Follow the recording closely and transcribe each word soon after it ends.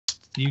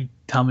You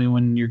tell me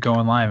when you're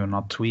going live, and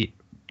I'll tweet.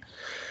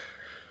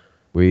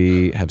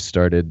 We have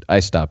started. I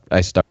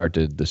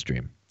started the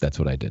stream. That's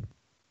what I did.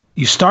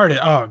 You started.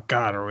 Oh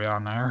God, are we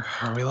on there?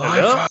 Are we live?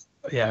 Hello?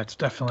 Yeah, it's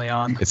definitely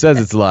on. It says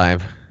it's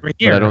live, We're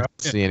here. but I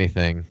don't see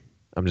anything.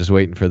 I'm just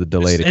waiting for the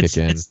delay to kick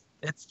in.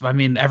 It's. I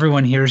mean,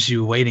 everyone hears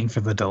you waiting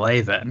for the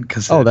delay then,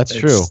 because. Oh, that's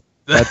true.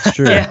 That's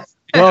true. Yeah.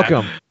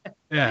 Welcome.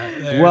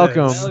 Yeah.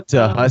 Welcome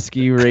to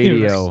Husky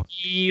Radio,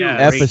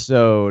 Yes.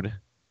 episode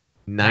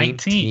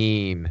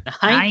 19.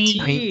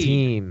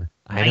 19.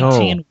 I know.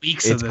 19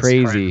 weeks of It's this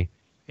crazy. crap.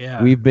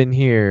 Yeah. We've been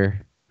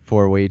here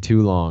for way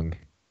too long.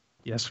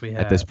 Yes, we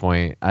have. At this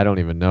point, I don't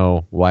even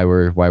know why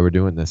we're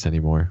doing this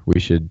anymore. We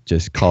should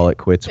just call it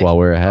quits while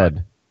we're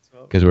ahead,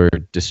 because we're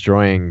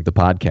destroying the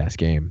podcast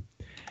game.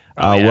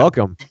 Yeah.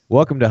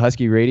 Welcome to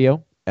Husky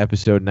Radio,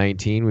 episode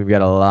 19. We've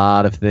got a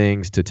lot of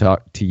things to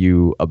talk to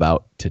you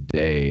about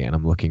today, and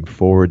I'm looking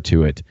forward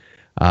to it.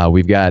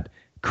 We've got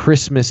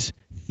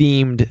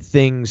Christmas-themed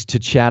things to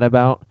chat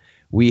about.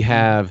 We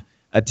have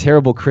a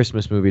terrible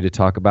Christmas movie to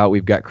talk about.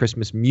 We've got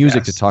Christmas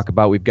music to talk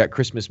about. We've got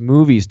Christmas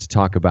movies to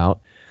talk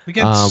about. We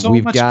got so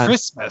much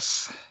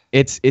Christmas.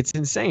 It's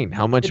insane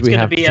how much It's we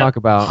gonna have be to a talk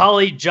about.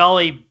 Holly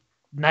Jolly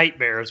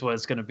Nightmare is what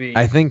it's going to be.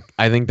 I think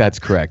that's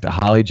correct. A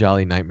Holly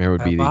Jolly Nightmare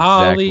would be the exact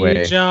Holly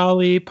way.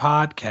 Jolly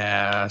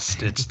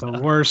podcast. It's the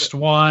worst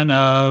one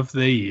of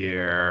the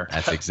year.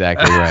 That's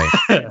exactly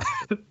right.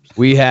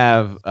 We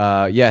have,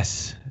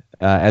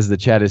 as the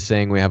chat is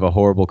saying, we have a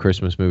horrible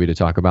Christmas movie to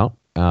talk about.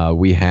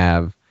 We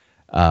have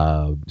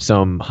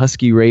some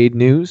Husky Raid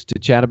news to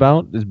chat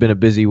about. It's been a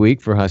busy week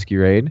for Husky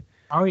Raid.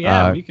 Oh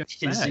yeah, we can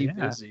busy.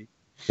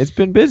 It's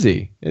been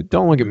busy.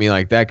 Don't look at me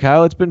like that,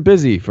 Kyle. It's been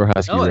busy for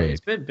Husky No, Raid.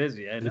 it's been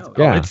busy. I know.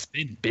 It's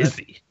been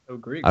busy. I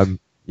agree. I'm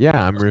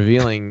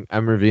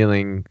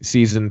revealing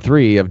season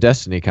 3 of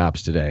Destiny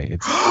Cops today.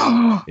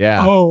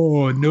 Yeah.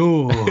 Oh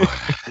no.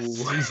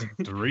 Season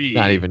 3.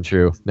 Not even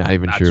true. Not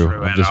I'm true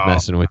just at all.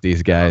 messing with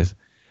these guys.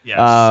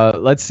 Yes.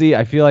 Let's see.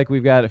 I feel like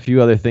we've got a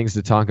few other things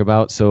to talk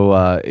about,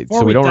 so we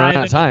we don't run dive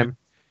out of time.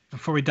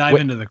 Before we dive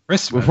into the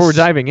Christmas. Before we're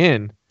diving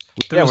in,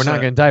 we're There's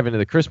not going to dive into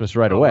the Christmas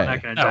right away. we're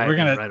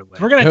gonna right away.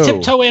 we're gonna No.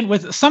 tiptoe in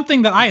with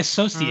something that I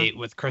associate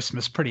with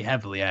Christmas pretty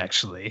heavily,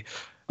 actually.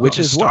 Which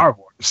is Star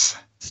Wars.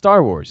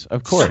 Star Wars,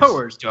 of course.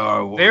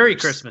 Star Wars. Very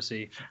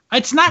Christmassy.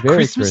 It's not Very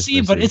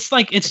Christmassy, but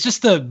Christmassy. it's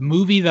just a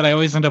movie that I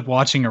always end up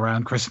watching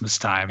around Christmas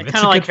time. It's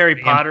kind of like Harry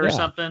Potter or yeah.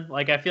 something.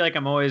 Like I feel like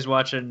I'm always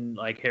watching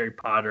like Harry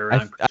Potter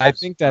around Christmas. I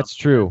think that's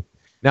true.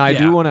 Now, I Yeah.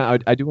 do want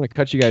to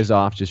cut you guys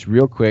off just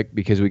real quick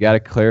because we got to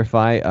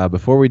clarify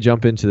before we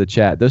jump into the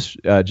chat. This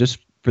just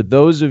for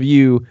those of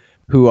you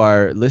who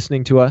are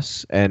listening to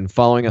us and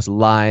following us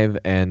live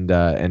and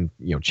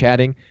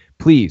chatting,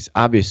 please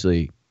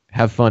obviously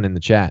have fun in the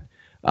chat.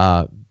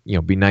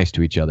 Be nice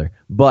to each other.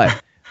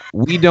 But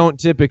we don't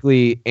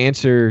typically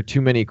answer too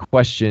many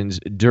questions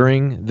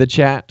during the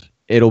chat.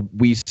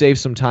 We save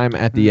some time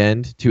at the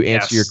end to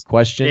answer your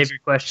questions. Save your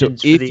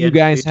questions So for if the you end,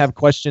 guys please. have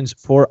questions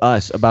for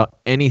us about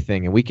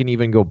anything, and we can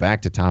even go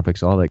back to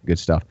topics, all that good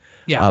stuff,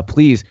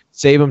 please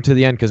save them to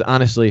the end, because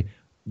honestly,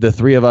 the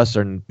three of us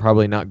are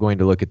probably not going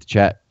to look at the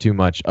chat too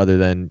much other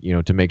than,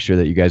 to make sure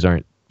that you guys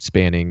aren't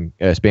spamming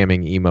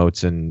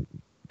emotes and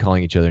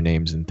calling each other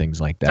names and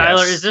things like that.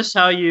 Tyler, is this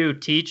how you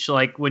teach?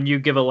 Like when you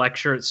give a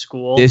lecture at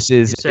school, This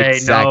is you say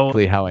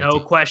exactly how I no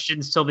teach.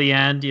 questions till the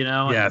end.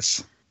 and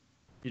Yes.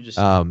 You just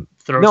No,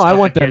 throw. I stuff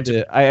want at them kids.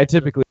 to. I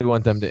typically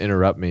want them to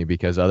interrupt me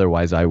because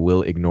otherwise I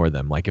will ignore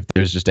them. Like if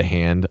there's just a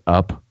hand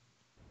up,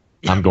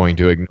 I'm going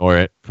to ignore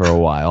it for a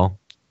while.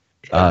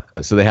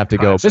 So they have to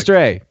go, Classic. Mr.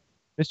 A,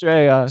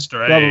 Mr.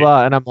 blah blah A.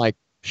 blah, and I'm like,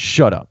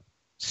 shut up,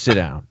 sit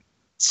down.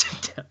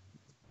 Sit down.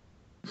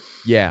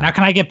 Yeah. Now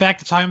can I get back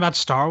to talking about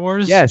Star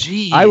Wars? Yes,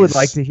 Jeez. I would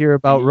like to hear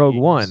about Rogue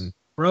Jeez. One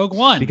Rogue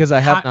One. because I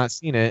have not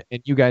seen it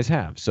and you guys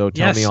have. So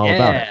tell Yes, me all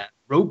about it.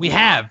 Rogue We One.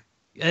 have.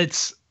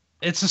 It's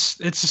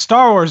a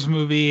Star Wars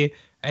movie,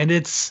 and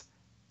it's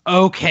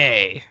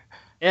okay.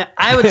 Yeah,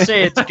 I would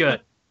say it's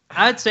good.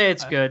 I'd say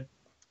it's good.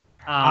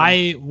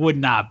 I would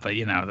not, but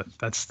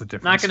that's the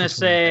difference. not gonna between us.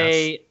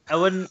 say I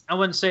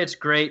wouldn't say it's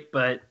great,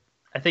 but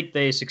I think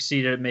they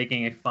succeeded at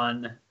making a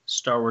fun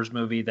Star Wars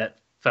movie that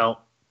felt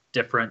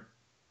different.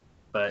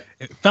 But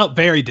It felt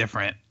very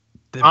different.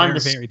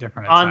 Very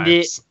different. At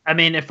times. I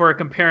mean, if we're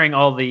comparing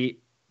all the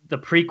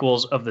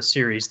prequels of the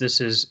series, this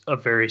is a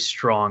very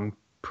strong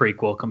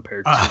prequel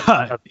compared to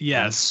other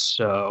yes. ones.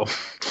 So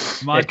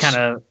Much- it kind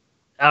of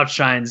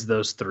outshines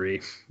those three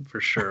for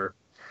sure.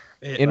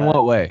 In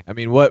what way? I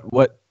mean, what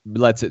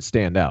lets it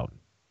stand out?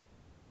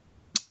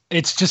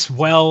 It's just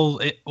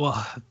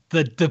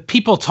the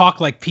people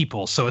talk like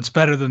people, so it's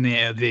better than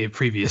the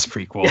previous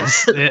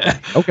prequels.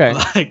 Okay.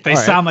 Like they All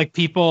right. sound like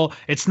people.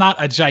 It's not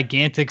a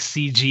gigantic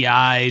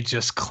CGI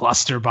just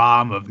cluster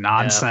bomb of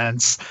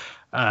nonsense.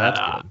 That's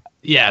good.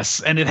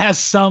 Yes, and it has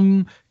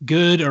some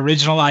good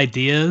original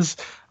ideas.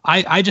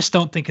 I just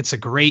don't think it's a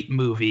great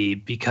movie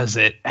because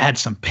it had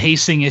some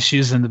pacing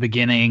issues in the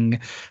beginning.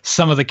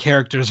 Some of the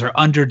characters are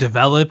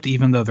underdeveloped,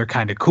 even though they're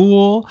kind of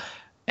cool.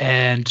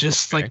 And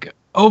just like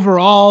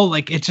overall,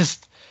 like it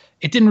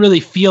it didn't really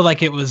feel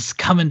like it was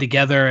coming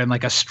together in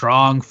like a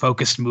strong,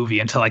 focused movie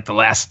until like the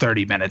last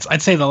 30 minutes.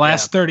 I'd say the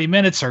last 30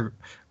 minutes are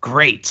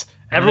great.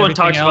 Everyone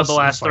talks about the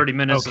last 30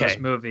 minutes of this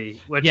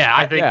movie, which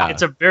I think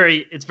it's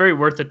very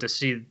worth it to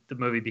see the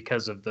movie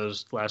because of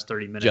those last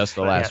 30 minutes. Just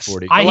the last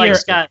 40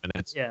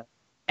 minutes. Yeah.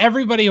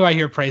 Everybody who I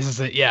hear praises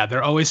it,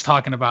 they're always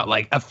talking about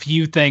like a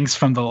few things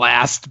from the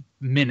last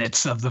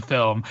minutes of the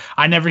film.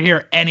 I never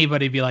hear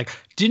anybody be like,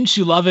 didn't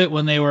you love it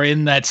when they were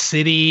in that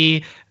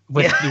city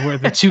where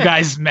the two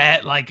guys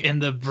met, like in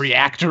the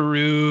reactor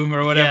room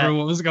or whatever?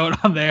 What was going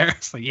on there?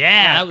 It's like,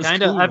 that was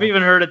kind of. Cool. I've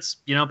even heard it's,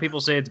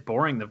 people say it's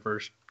boring the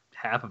first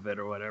half of it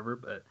or whatever,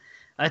 but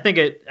I think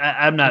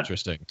I'm not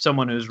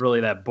someone who's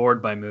really that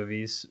bored by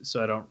movies,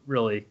 so I don't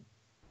really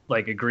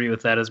like agree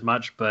with that as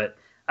much. But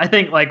I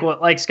think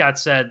like Scott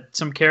said,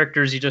 some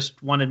characters you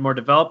just wanted more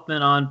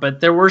development on, but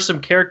there were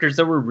some characters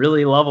that were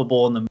really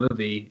lovable in the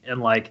movie,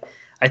 and like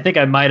I think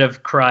I might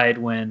have cried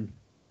when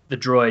the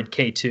droid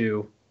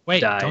K2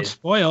 died. Don't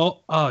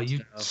spoil. Oh,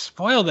 you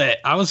spoiled it.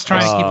 I was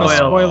trying to keep us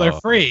spoiler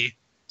free.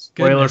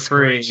 Spoiler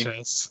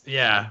free.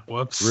 Yeah.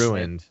 Whoops.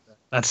 Ruined.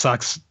 That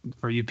sucks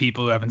for you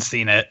people who haven't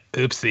seen it.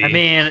 Oopsie. I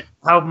mean,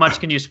 how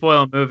much can you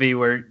spoil a movie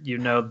where you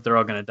know they're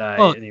all going to die?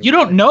 Well, anyway? You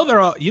don't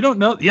know you don't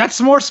know.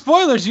 That's more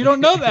spoilers. You don't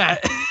know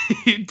that.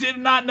 You did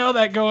not know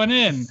that going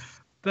in.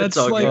 That's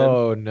like,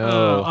 oh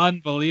no,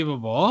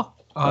 unbelievable.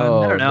 I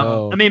don't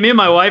know. No. I mean, me and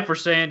my wife were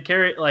saying,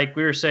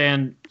 we were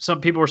saying, some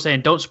people were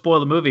saying, don't spoil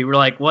the movie. We're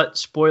like, what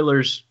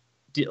spoilers?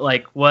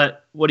 What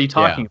are you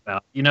talking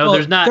about?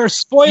 There's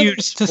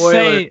spoilers to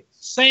say.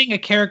 Saying a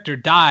character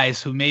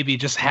dies who maybe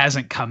just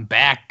hasn't come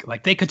back,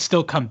 like they could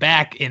still come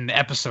back in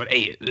episode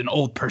 8, an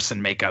old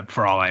person makeup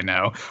for all I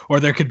know, or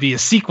there could be a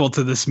sequel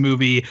to this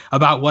movie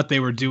about what they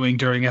were doing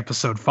during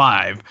episode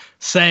 5.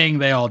 Saying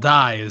they all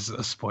die is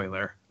a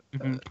spoiler.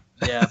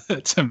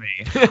 To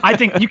me. I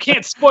think you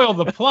can't spoil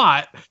the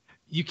plot.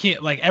 You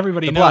can't, like,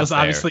 everybody knows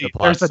obviously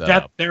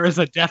there is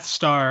a Death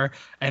Star,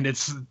 and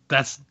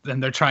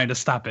they're trying to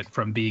stop it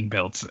from being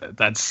built.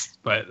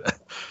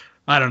 But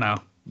I don't know.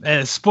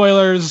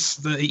 Spoilers,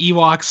 the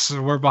Ewoks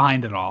were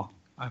behind it all.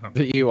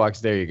 The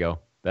Ewoks, there you go.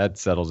 That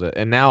settles it.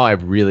 And now I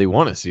really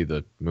want to see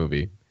the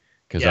movie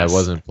because I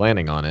wasn't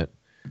planning on it.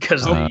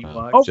 Because of the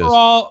Ewoks.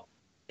 Overall,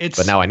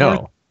 but now I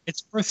know.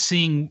 It's worth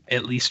seeing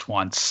at least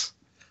once.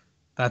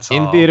 That's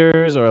in all.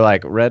 theaters or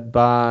like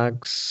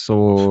Redbox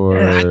or.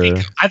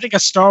 I think a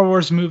Star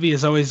Wars movie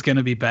is always going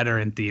to be better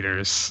in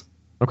theaters.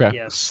 Okay.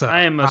 Yes, so,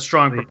 I am a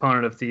strong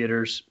proponent of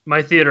theaters.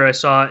 My theater I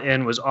saw it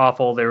in was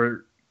awful. They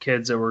were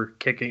kids that were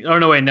kicking. Oh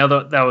no, wait, no,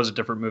 that was a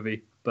different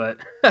movie. But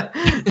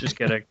just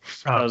kidding.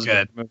 That was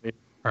good. A movie.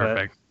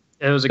 Perfect.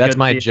 But it was That's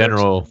my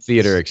general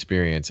theater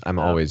experience. I'm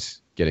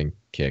always getting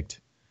kicked,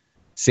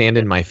 sand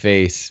in my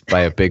face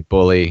by a big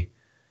bully,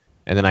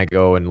 and then I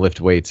go and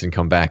lift weights and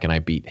come back and I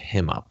beat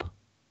him up.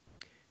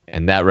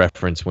 And that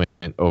reference went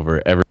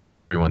over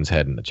everyone's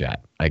head in the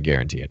chat. I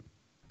guarantee it.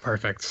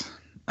 Perfect.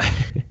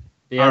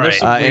 Yeah.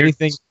 Right.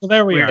 Anything? So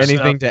there we are.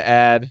 Anything to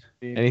add?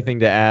 Anything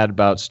to add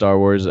about Star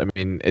Wars? I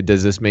mean,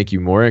 does this make you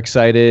more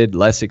excited,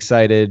 less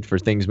excited for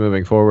things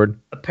moving forward?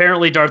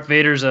 Apparently, Darth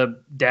Vader's a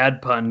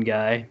dad pun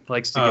guy.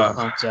 Likes to get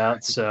puns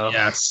out. So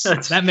yes,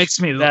 that makes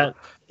me that.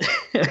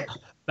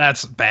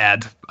 That's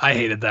bad. I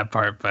hated that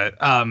part. But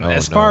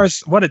far as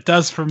what it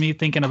does for me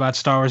thinking about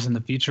Star Wars in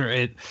the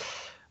future,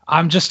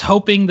 I'm just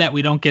hoping that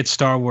we don't get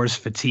Star Wars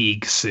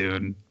fatigue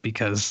soon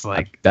because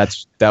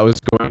that was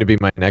going to be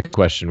my next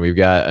question. We've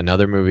got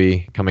another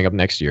movie coming up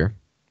next year,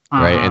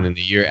 right? And then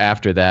the year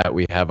after that,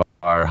 we have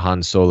our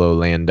Han Solo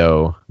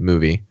Lando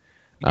movie.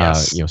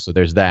 Yes. So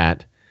there's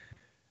that.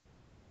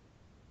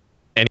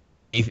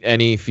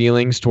 Any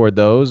feelings toward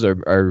those,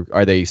 or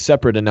are they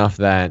separate enough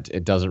that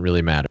it doesn't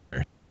really matter?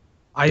 It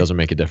doesn't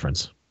make a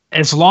difference.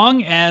 As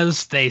long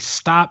as they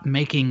stop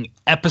making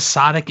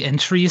episodic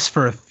entries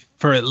for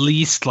at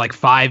least like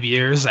 5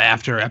 years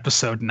after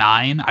episode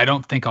 9, I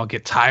don't think I'll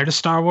get tired of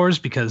Star Wars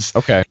because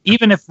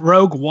even if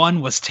Rogue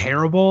One was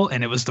terrible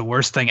and it was the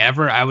worst thing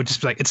ever, I would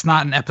just be like, it's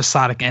not an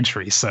episodic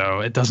entry,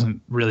 so it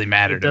doesn't really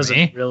matter to me. It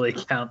doesn't really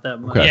count that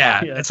much. Okay.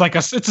 Yeah, it's like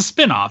it's a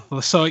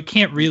spin-off, so it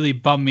can't really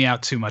bum me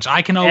out too much.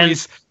 I can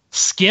always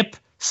skip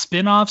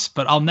spin-offs,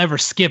 but I'll never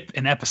skip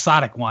an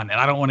episodic one, and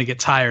I don't want to get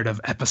tired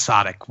of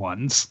episodic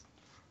ones.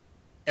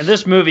 And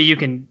this movie,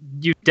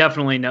 you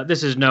definitely know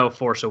this is no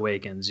Force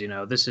Awakens.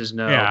 This is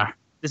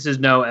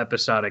no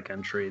episodic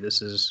entry.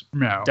 This is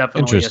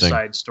definitely a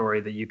side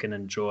story that you can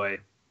enjoy,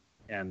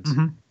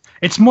 and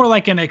it's more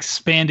like an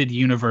expanded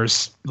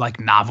universe, like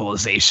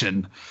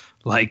novelization.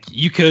 Like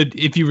you could,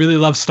 if you really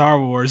love Star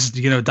Wars,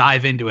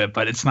 dive into it,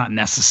 but it's not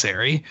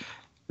necessary.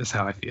 Is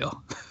how I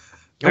feel.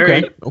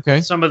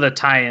 Okay. Some of the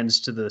tie-ins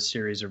to the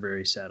series are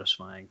very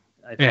satisfying.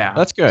 I think. Yeah,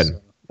 that's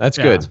good. That's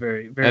good. It's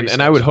very, very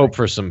and I would hope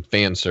for some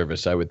fan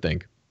service, I would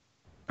think.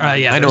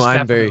 I know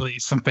I'm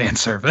some fan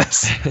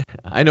service.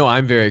 I know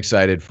I'm very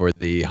excited for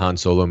the Han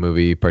Solo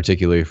movie,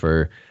 particularly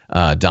for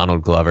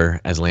Donald Glover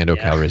as Lando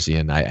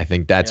Calrissian. I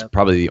think that's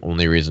probably the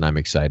only reason I'm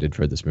excited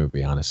for this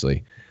movie,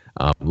 honestly.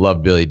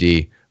 Love Billy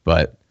D,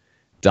 but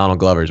Donald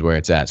Glover's where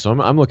it's at. So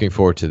I'm looking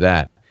forward to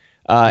that.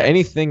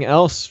 Anything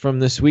else from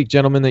this week,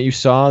 gentlemen, that you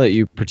saw that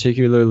you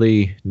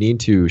particularly need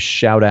to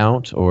shout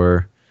out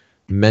or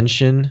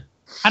mention?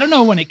 I don't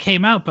know when it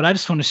came out, but I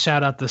just want to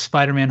shout out the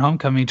Spider-Man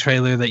Homecoming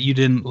trailer that you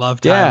didn't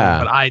love,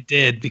 Tyler, but I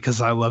did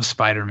because I love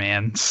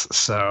Spider-Man.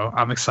 So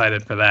I'm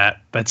excited for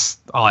that. That's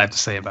all I have to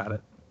say about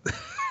it.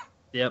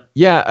 Yep.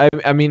 Yeah,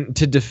 I mean,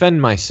 to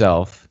defend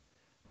myself,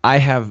 I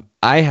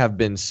have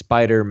been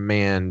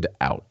Spider-Man'd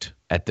out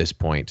at this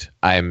point.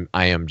 I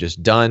am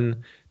just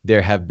done.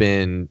 There have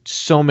been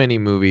so many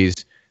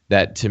movies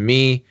that, to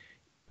me,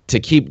 to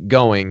keep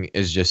going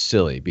is just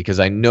silly because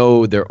I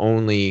know they're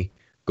only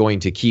going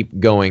to keep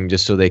going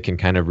just so they can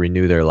kind of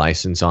renew their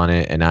license on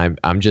it, and I'm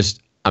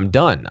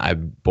done.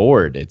 I'm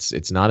bored.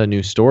 It's not a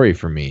new story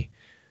for me.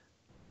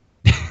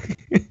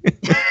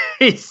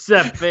 He's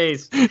that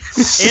face.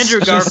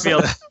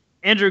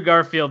 Andrew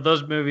Garfield.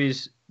 Those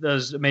movies,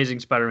 those Amazing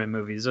Spider-Man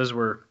movies, those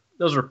were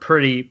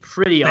pretty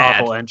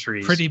bad. Awful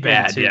entries. Pretty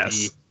bad. Into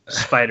Yes. The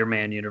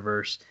Spider-Man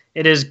universe.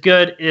 It is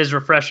good. It is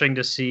refreshing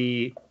to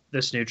see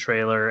this new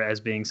trailer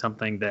as being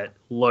something that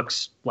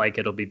looks like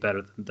it'll be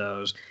better than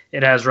those.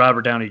 It has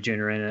Robert Downey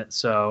Jr. in it,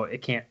 so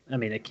it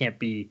can't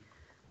be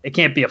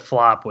a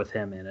flop with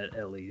him in it,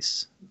 at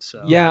least.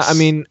 So yeah, I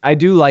mean, I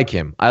do like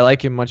him. I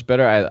like him much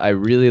better. I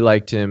really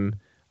liked him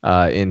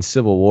in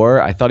Civil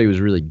War. I thought he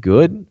was really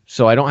good,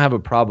 so I don't have a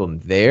problem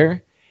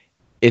there.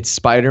 It's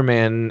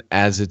Spider-Man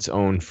as its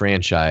own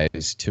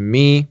franchise. To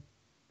me,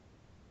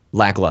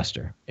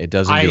 lackluster. It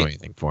doesn't do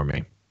anything for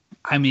me.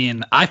 I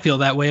mean, I feel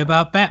that way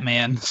about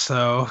Batman,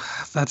 so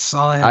that's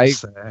all I have to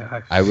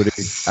say.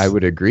 I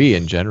would agree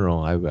in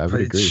general. I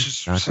would agree.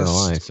 Not gonna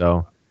lie.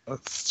 So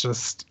it's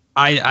just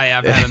I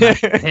have had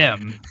enough of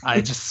him.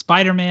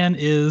 Spider-Man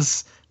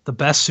is the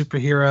best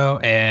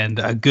superhero, and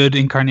a good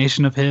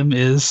incarnation of him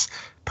is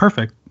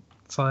perfect.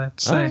 That's all I have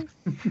to say.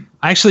 Right.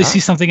 I actually see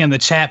something in the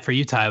chat for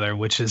you, Tyler,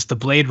 which is the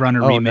Blade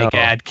Runner remake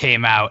ad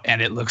came out,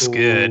 and it looks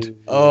good.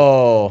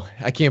 Oh,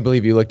 I can't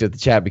believe you looked at the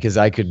chat because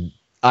I could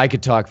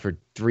talk for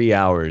 3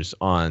 hours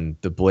on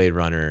the Blade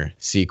Runner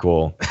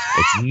sequel.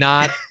 It's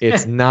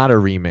not a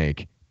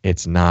remake.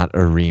 It's not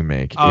a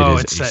remake. Oh,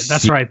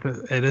 that's right.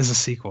 It is a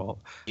sequel.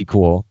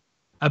 Sequel.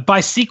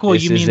 By sequel,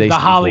 you mean the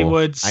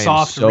Hollywood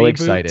soft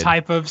reboot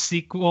type of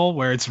sequel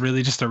where it's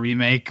really just a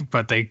remake,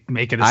 but they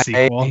make it a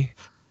sequel?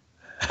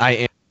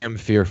 I am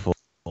fearful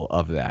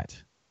of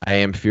that.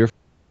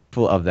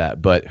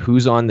 But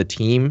who's on the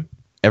team?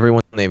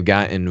 Everyone they've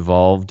got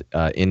involved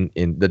in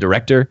the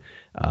director,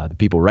 the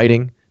people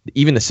writing,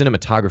 even the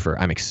cinematographer,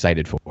 I'm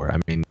excited for. I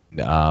mean,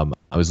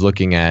 I was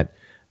looking at,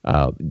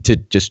 to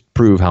just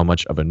prove how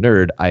much of a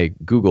nerd, I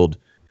Googled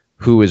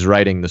who is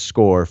writing the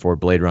score for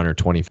Blade Runner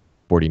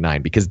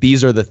 2049, because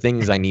these are the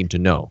things I need to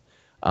know.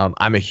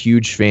 I'm a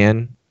huge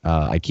fan.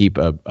 I keep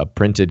a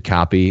printed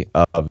copy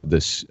of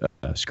this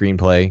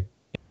screenplay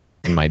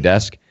in my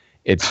desk.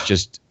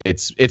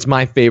 It's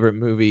my favorite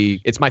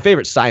movie. It's my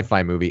favorite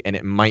sci-fi movie, and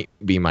it might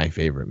be my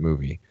favorite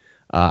movie.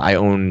 I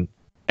own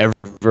every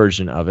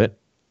version of it,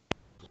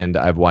 and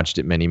I've watched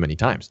it many, many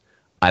times.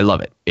 I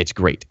love it. It's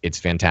great. It's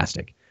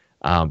fantastic.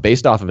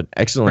 Based off of an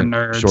excellent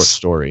short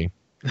story.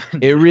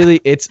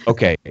 It's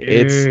okay.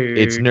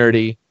 It's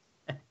nerdy.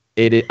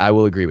 I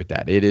will agree with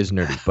that. It is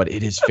nerdy, but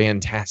it is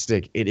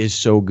fantastic. It is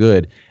so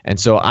good. And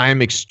so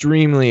I'm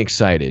extremely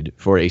excited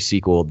for a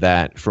sequel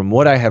that, from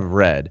what I have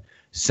read,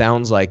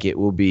 sounds like it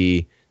will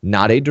be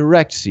not a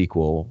direct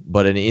sequel,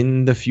 but an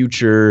in the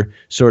future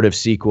sort of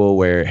sequel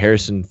where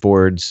Harrison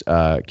Ford's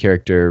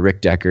character,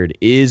 Rick Deckard,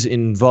 is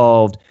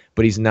involved,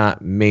 but he's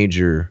not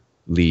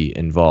majorly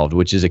involved,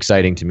 which is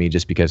exciting to me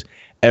just because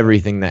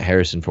everything that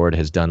Harrison Ford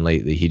has done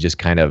lately, he just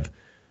kind of,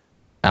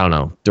 I don't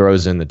know,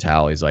 throws in the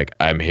towel. He's like,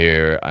 I'm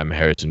here. I'm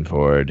Harrison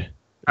Ford.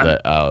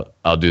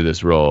 I'll do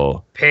this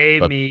role.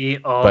 Pay me.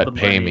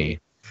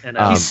 And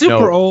he's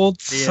super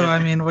old, so I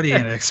mean, what are you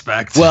gonna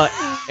expect? Well,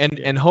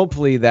 and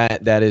hopefully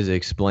that is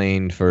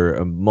explained for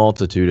a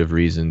multitude of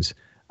reasons.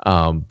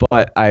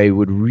 But I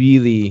would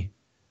really,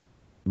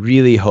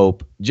 really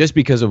hope, just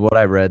because of what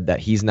I read, that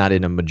he's not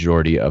in a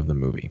majority of the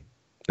movie.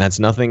 That's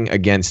nothing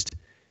against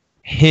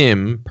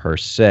him per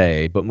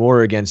se, but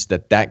more against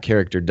that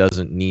character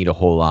doesn't need a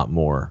whole lot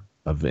more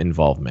of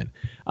involvement.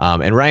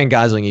 And Ryan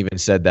Gosling even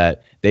said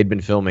that they'd been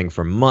filming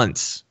for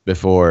months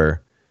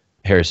before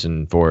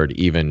Harrison Ford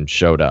even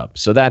showed up.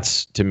 So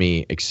that's, to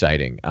me,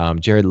 exciting.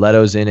 Jared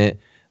Leto's in it.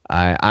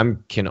 I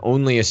can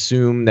only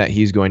assume that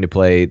he's going to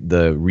play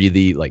the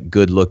really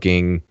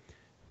good-looking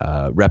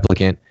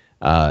replicant.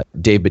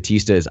 Dave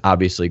Bautista is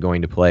obviously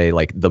going to play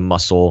the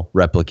muscle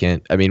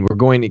replicant. I mean, we're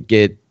going to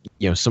get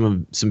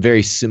some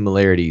very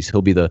similarities.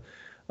 He'll be the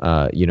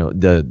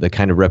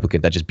kind of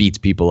replicant that just beats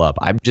people up.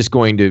 I'm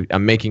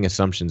making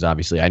assumptions.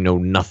 Obviously, I know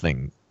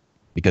nothing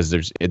because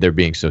they're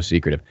being so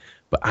secretive.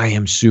 But I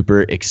am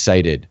super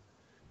excited.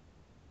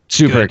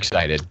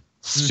 Excited.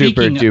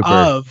 Speaking super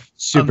of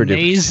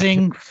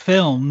amazing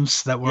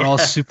films that we're all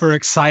super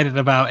excited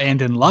about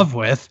and in love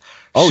with,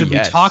 Should we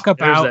talk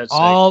about that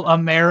All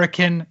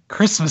American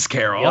Christmas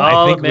Carol?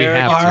 I think we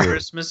have to.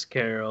 Christmas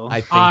Carol.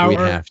 I think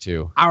we have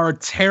to. Our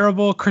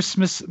terrible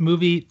Christmas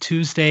movie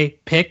Tuesday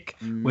pick,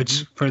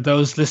 which for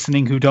those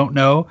listening who don't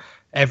know,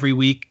 every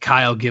week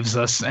Kyle gives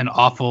us an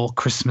awful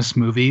Christmas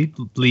movie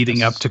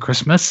leading up to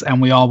Christmas,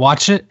 and we all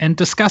watch it and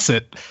discuss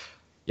it.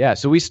 Yeah,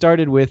 so we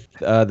started with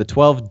the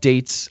 12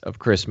 Dates of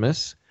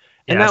Christmas,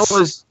 and that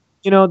was,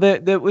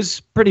 that was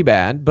pretty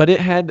bad, but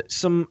it had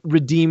some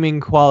redeeming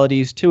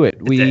qualities to it.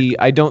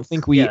 I don't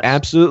think we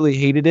absolutely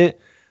hated it.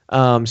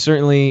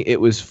 Certainly,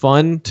 it was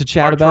fun to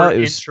chat about. It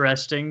was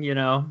interesting,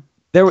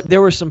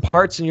 There were some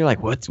parts, and you're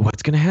like, what's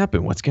gonna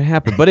happen? What's gonna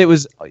happen? But it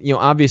was,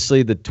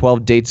 obviously the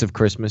 12 Dates of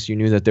Christmas. You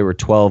knew that there were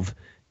 12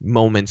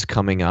 moments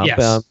coming up.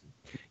 Yes.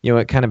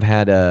 It kind of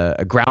had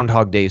a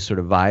Groundhog Day sort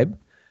of vibe.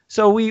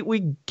 So we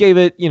gave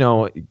it,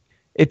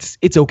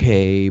 it's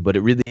okay, but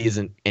it really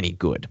isn't any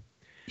good.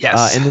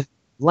 Yes. And then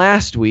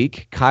last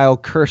week, Kyle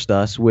cursed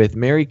us with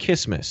Merry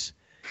Christmas.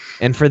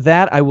 And for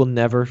that, I will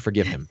never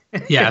forgive him.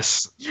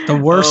 Yes. The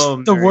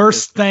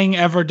worst thing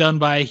ever done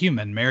by a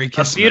human. Merry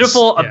Christmas.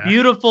 A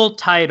beautiful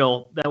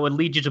title that would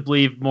lead you to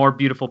believe more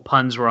beautiful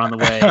puns were on the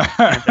way.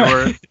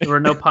 And there were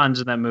no puns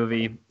in that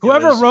movie.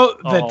 Whoever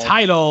wrote the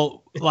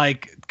title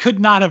could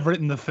not have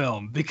written the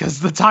film, because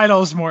the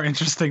title is more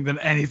interesting than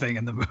anything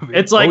in the movie.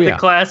 It's like the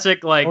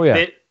classic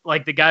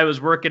like the guy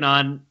was working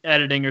on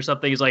editing or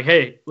something. He's like,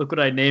 "Hey, look what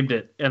I named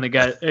it." And the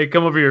guy, "Hey,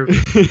 come over here."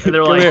 And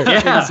they're like,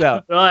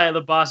 "Yeah."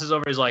 The boss is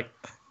over. He's like,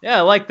 "Yeah,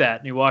 I like that."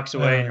 And he walks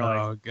away. And you're like,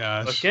 "Oh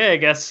gosh, okay, I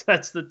guess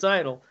that's the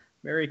title.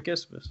 Merry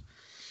Christmas."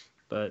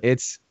 But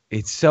it's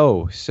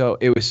so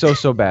it was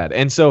so bad.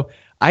 And so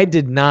I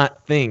did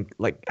not think,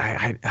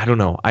 I don't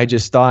know. I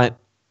just thought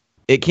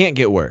it can't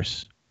get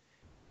worse.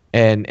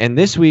 And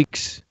this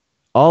week's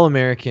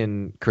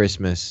All-American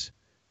Christmas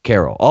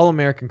Carol.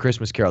 All-American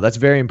Christmas Carol. That's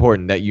very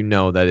important that you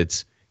know that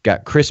it's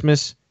got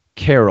Christmas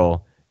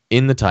Carol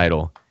in the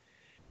title,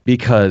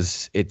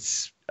 because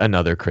it's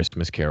another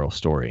Christmas Carol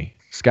story.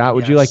 Scott,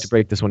 would you like to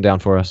break this one down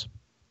for us?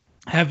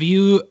 Have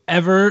you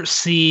ever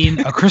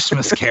seen A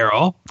Christmas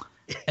Carol?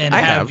 And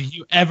have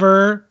you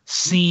ever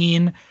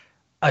seen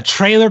a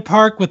trailer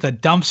park with a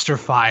dumpster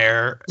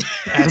fire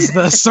as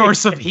the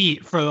source of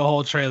heat for the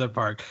whole trailer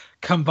park?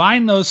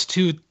 Combine those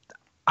two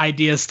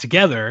ideas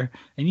together,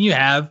 and you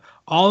have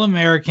All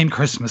American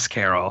Christmas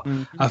Carol,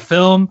 a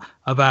film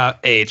about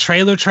a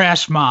trailer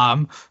trash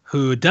mom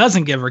who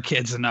doesn't give her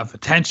kids enough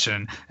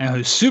attention and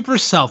who's super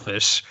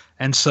selfish.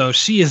 And so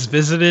she is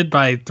visited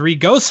by 3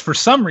 ghosts for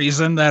some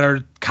reason that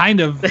are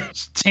kind of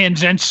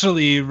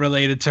tangentially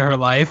related to her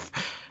life.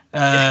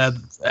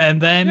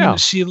 And then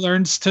she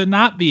learns to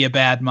not be a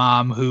bad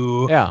mom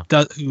who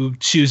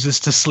chooses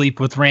to sleep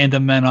with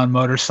random men on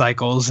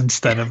motorcycles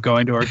instead of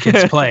going to her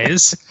kids'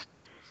 plays.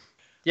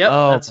 Yep,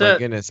 that's it. Oh my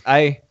goodness.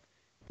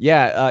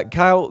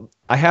 Kyle,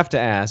 I have to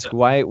ask,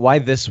 why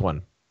this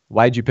one?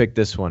 Why'd you pick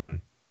this one?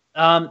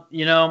 I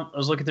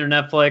was looking through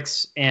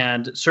Netflix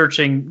and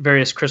searching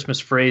various Christmas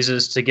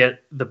phrases to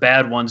get the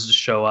bad ones to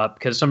show up,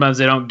 because sometimes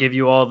they don't give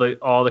you all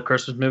the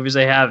Christmas movies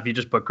they have. If you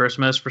just put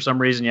Christmas, for some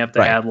reason you have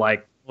to add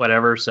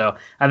whatever. So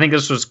I think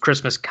this was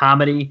Christmas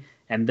comedy,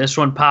 and this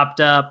one popped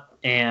up,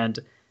 and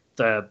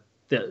the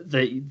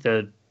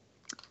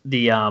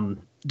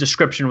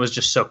description was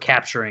just so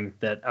capturing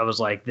that I was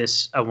like,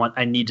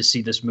 I need to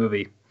see this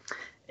movie.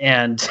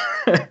 And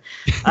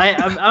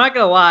I'm not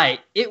gonna lie,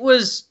 it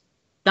was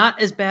not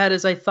as bad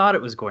as I thought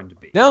it was going to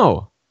be.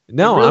 No,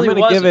 really I'm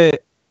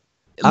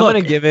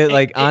gonna give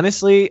it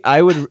honestly,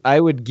 I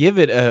would give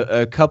it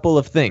a couple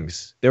of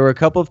things. There were a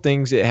couple of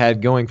things it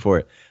had going for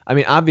it. I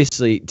mean,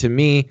 obviously, to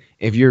me,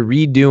 if you're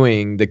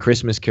redoing the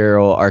Christmas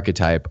Carol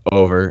archetype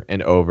over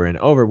and over and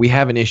over, we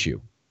have an issue.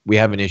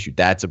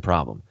 That's a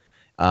problem.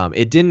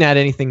 It didn't add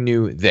anything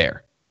new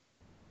there.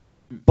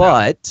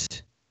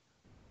 But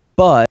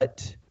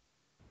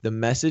the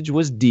message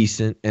was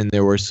decent, and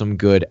there were some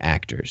good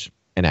actors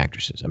and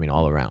actresses. I mean,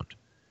 all around.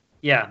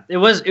 Yeah, it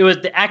was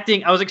the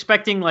acting. I was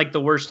expecting the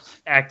worst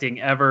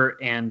acting ever,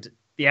 and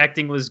the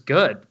acting was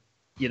good.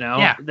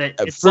 Yeah.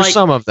 For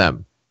some of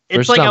them.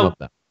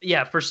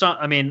 Yeah, for some.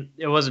 I mean,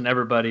 it wasn't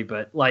everybody,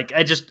 but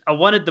I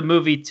wanted the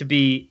movie to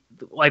be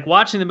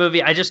watching the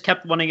movie. I just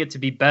kept wanting it to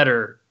be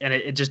better, and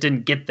it just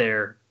didn't get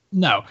there.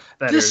 No,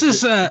 better.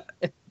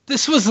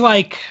 This was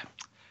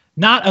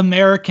not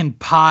American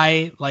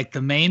Pie,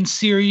 the main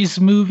series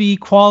movie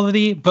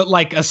quality, but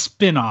a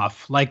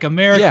spin-off,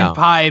 American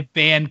Pie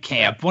Band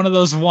Camp, one of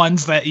those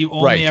ones that you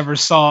only ever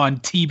saw on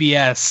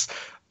TBS,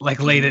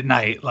 late at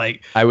night.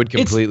 I would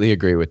completely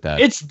agree with that.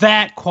 It's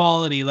that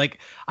quality.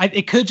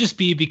 It could just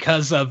be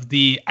because of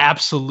the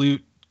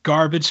absolute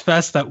garbage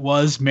fest that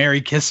was Merry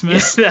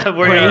Christmas,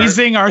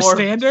 raising our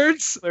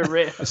standards.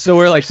 So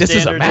we're this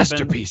is a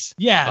masterpiece.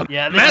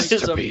 This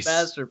is a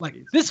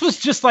masterpiece. This was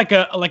just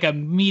a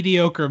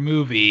mediocre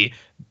movie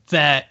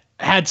that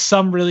had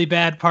some really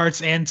bad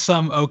parts and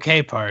some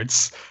okay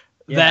parts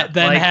that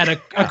then had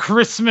a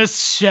Christmas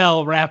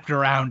shell wrapped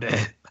around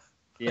it.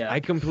 Yeah,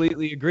 I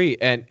completely agree.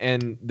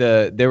 And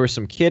there were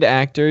some kid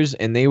actors,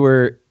 and they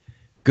were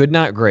good,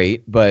 not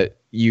great, but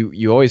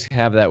you always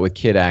have that with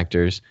kid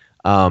actors.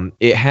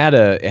 It had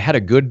a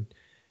good.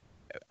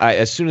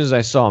 As soon as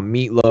I saw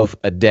Meatloaf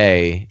a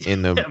Day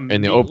in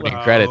the opening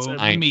credits,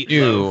 I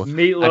knew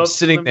I'm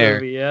sitting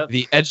there,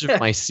 the edge of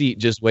my seat,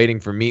 just waiting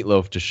for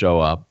Meatloaf to show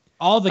up.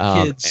 All the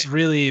kids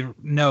really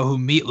know who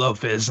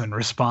Meatloaf is and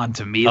respond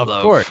to Meatloaf.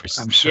 Of course,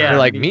 I'm sure. They're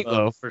like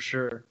Meatloaf for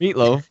sure.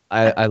 Meatloaf.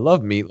 I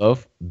love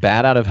Meatloaf.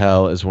 Bad Out of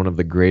Hell is one of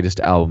the greatest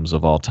albums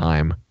of all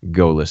time.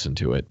 Go listen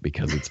to it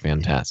because it's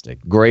fantastic.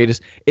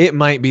 Greatest. It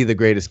might be the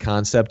greatest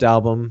concept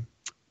album.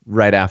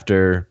 Right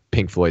after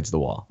Pink Floyd's The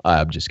Wall.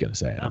 I'm just gonna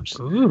say it.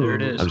 There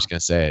it is. I'm just gonna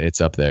say it.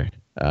 It's up there.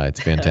 It's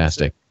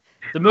fantastic.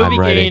 The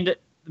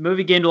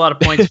movie gained a lot of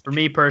points for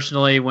me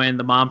personally when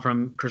the mom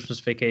from Christmas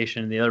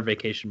Vacation and the other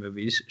vacation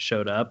movies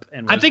showed up.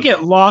 And I think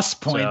it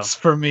lost points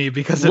for me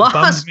because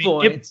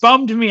it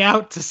bummed me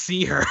out to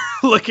see her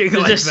looking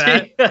like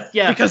that.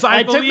 Yeah, because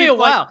it took me a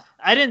while.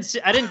 I didn't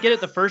get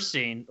it the first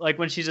scene, like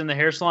when she's in the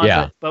hair salon.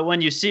 Yeah. But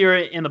when you see her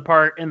in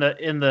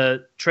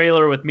the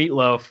trailer with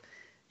Meatloaf,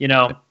 you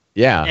know.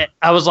 Yeah.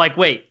 I was like,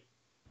 wait,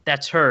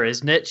 that's her,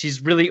 isn't it?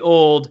 She's really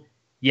old.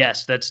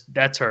 Yes,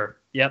 that's her.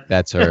 Yep.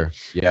 That's her.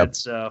 Yep.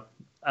 So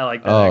I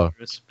like that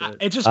actress. But,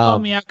 it just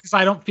bummed me out because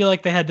I don't feel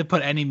like they had to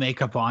put any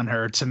makeup on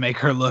her to make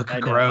her look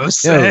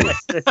gross.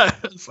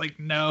 It's like,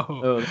 no.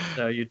 Oh, that's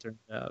how you turned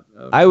out.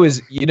 Okay. I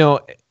was,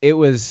 it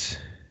was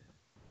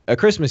A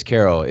Christmas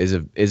Carol is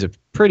a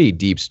pretty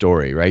deep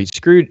story, right?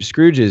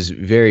 Scrooge is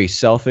very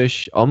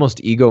selfish, almost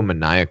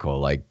egomaniacal.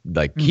 Like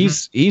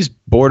he's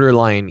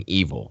borderline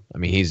evil. I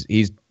mean,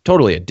 he's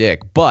totally a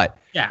dick. But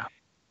yeah,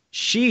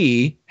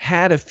 she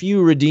had a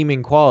few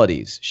redeeming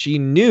qualities. She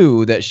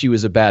knew that she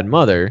was a bad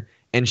mother,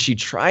 and she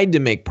tried to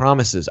make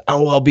promises.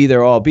 Oh, I'll be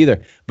there. Oh, I'll be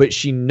there. But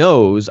she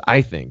knows,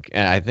 I think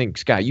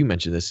Scott, you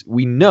mentioned this.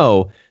 We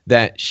know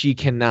that she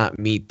cannot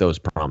meet those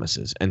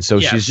promises, and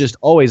so she's just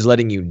always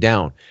letting you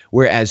down.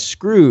 Whereas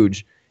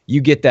Scrooge, you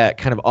get that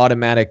kind of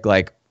automatic,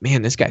 like,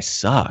 man, this guy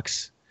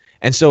sucks.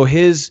 And so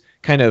his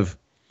kind of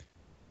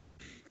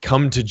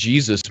come to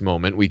Jesus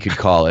moment, we could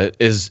call it,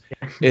 is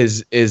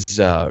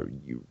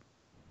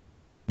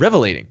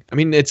revelating. I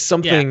mean, it's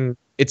something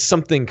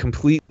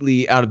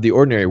completely out of the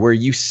ordinary where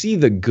you see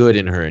the good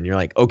in her and you're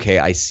like, okay,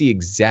 I see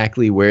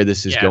exactly where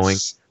this is going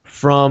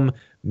from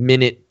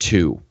minute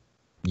 2.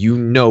 You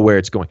know where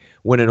it's going.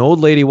 When an old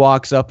lady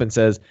walks up and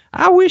says,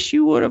 I wish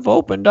you would have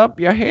opened up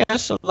your hair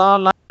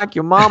salon like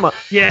your mama.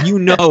 You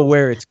know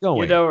where it's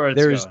going.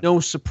 There is no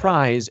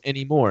surprise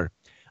anymore.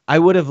 I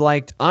would have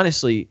liked,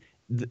 honestly,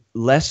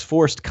 less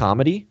forced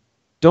comedy.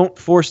 Don't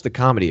force the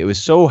comedy. It was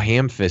so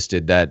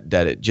ham-fisted that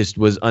it just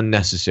was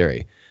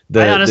unnecessary.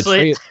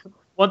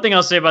 One thing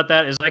I'll say about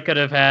that is I could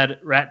have had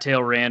Rat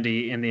Tail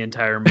Randy in the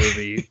entire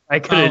movie. I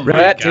could have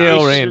Rat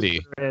Tail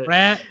Randy.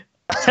 Rat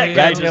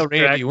Tail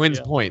Randy wins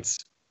points.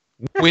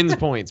 Wins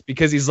points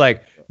because he's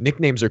like,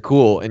 nicknames are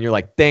cool, and you're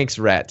like, thanks,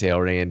 Rat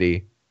Tail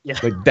Randy. Yeah.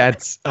 Like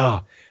that's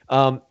but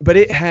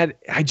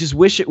I just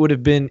wish it could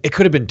have been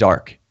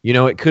dark.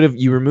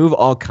 You remove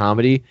all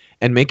comedy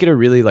and make it a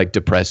really like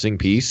depressing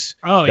piece.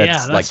 Oh,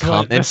 that's like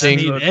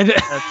commenting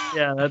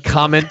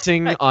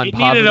on poverty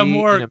needed a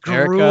more in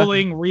America.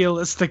 Grueling,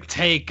 realistic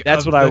take.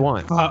 That's what I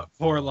want.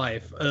 Poor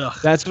life. Ugh.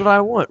 That's what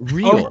I want.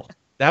 Real.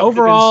 That would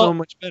have been so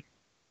much better.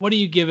 What do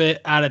you give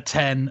it out of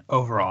 10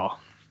 overall?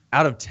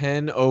 Out of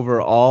 10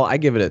 overall, I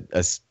give it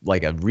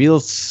a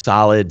real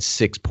solid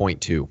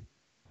 6.2.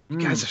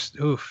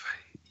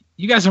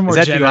 You guys are more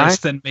generous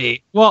than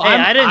me. Well,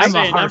 I didn't I'm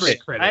say a harsh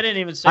number. critic. I didn't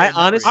even say. I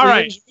honestly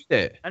enjoyed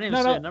it. I didn't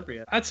even say a number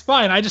yet. That's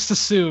fine. I just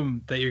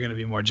assume that you're going to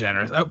be more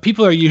generous.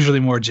 People are usually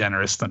more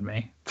generous than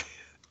me.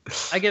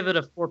 I give it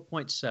a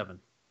 4.7.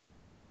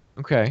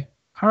 Okay.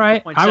 All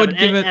right. I would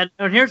give it.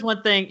 And here's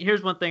one thing.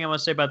 I want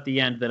to say about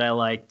the end that I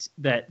liked.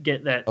 The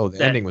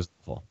ending was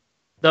full.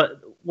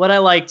 What I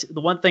liked,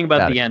 the one thing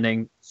about the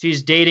ending,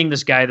 she's dating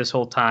this guy this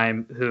whole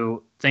time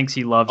who thinks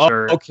he loves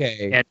her.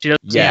 Okay. And she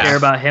doesn't care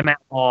about him at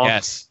all.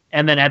 Yes.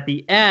 And then at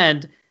the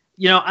end,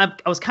 I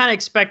was kind of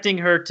expecting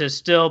her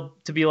to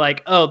be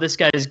like, oh, this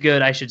guy is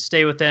good. I should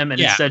stay with him.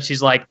 And instead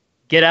she's like,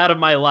 get out of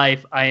my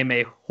life. I am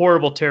a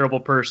horrible,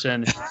 terrible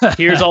person.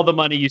 Here's all the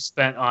money you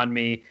spent on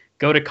me.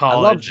 Go to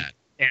college. I love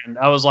that. And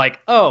I was like,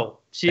 oh,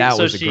 that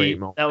was a great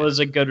moment. That was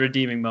a good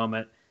redeeming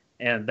moment.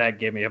 And that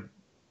gave me a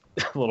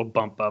little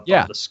bump up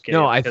on the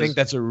scale. No, I think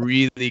that's a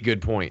really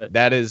good point.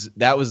 That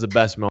was the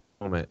best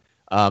moment.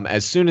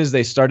 As soon as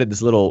they started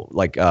this little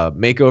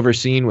makeover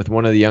scene with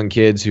one of the young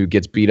kids who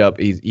gets beat up,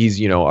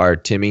 he's our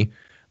Timmy.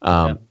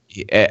 I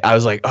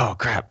was like, oh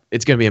crap,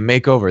 it's gonna be a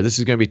makeover. This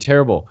is gonna be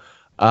terrible.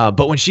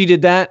 But when she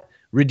did that,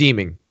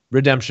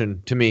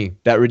 redemption to me,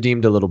 that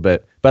redeemed a little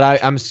bit.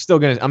 But I'm gonna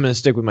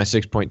stick with my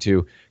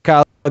 6.2.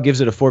 Kyle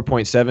gives it a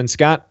 4.7.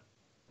 Scott,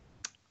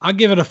 I'll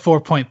give it a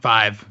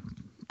 4.5.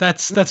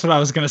 That's what I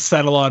was going to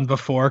settle on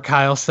before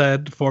Kyle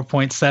said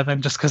 4.7,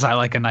 just because I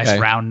like a nice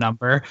round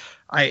number.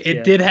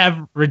 It did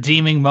have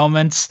redeeming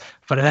moments,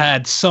 but it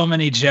had so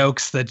many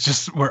jokes that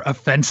just were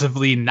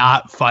offensively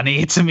not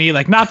funny to me.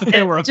 Like, not that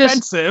they were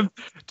offensive,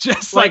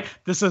 just like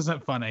this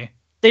isn't funny.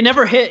 they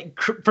never hit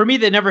for me.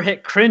 They never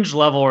hit cringe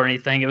level or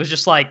anything. It was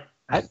just like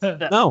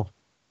no.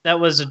 That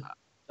was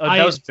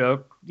that was a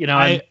joke. You know,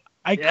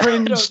 I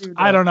cringed.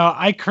 I don't know.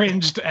 I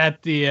cringed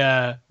at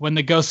the when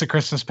the Ghost of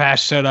Christmas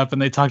Past showed up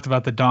and they talked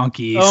about the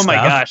donkey. Oh my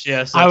stuff. gosh!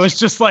 Yes, I was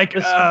just like,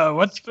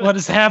 what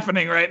is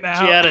happening right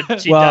now?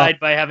 She died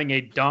by having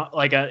an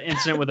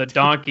incident with a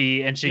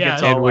donkey, and she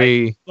gets all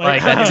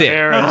that's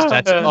it.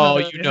 That's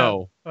all you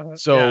know.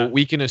 So Yeah.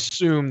 we can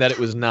assume that it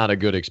was not a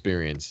good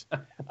experience.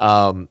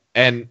 And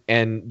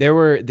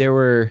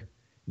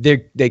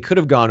they could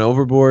have gone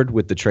overboard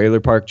with the trailer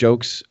park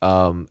jokes.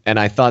 And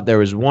I thought there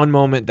was one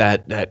moment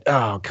that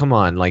oh, come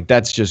on, like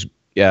that's just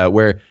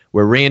where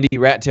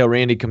Rat Tail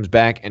Randy comes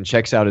back and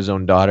checks out his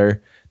own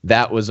daughter.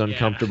 That was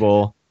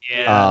uncomfortable.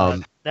 Yeah,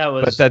 that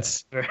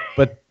was.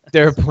 But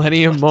there are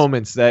plenty of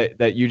moments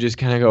that you just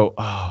kind of go,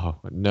 oh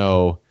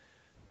no.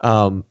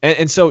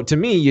 And so to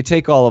me, you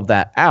take all of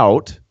that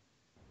out.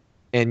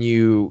 And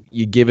you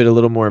give it a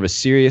little more of a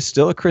serious,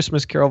 still a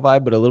Christmas Carol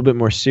vibe, but a little bit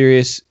more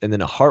serious, and then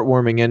a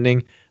heartwarming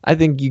ending. I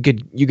think you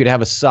could have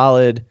a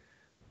solid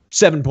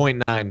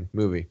 7.9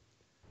 movie.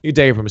 You could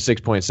take it from a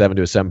 6.7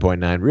 to a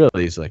 7.9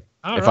 really easily.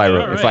 If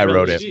I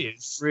wrote it.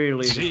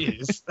 Really.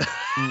 Jeez.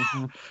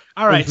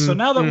 All right. So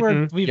now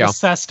that we've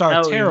assessed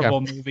our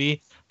terrible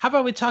movie, how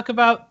about we talk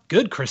about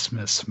good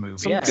Christmas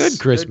movies? Some good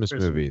Christmas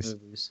movies.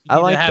 I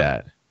like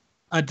that.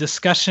 A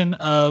discussion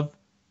of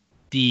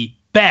the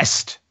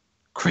best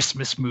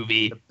Christmas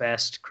movie, the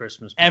best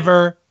Christmas movie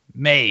ever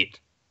made.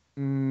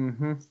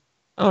 Mm-hmm.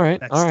 All right.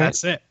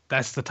 That's it.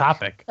 That's the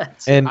topic.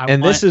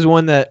 This is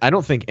one that I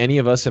don't think any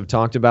of us have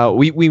talked about.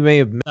 We may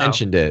have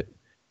mentioned it,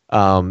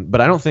 but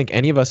I don't think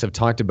any of us have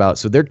talked about.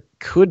 So there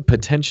could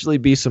potentially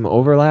be some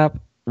overlap.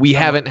 We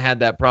haven't had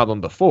that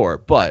problem before,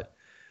 but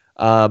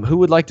who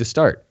would like to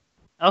start?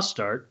 I'll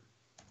start.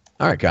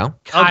 All right, Kyle.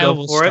 Kyle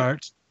will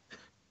start.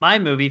 My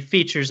movie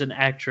features an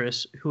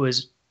actress who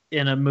is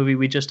in a movie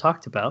we just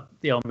talked about,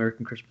 The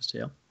All-American Christmas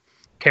Tale.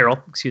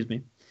 Carol, excuse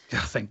me. Oh,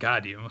 thank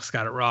God you almost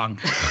got it wrong.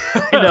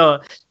 I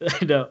know.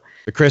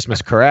 The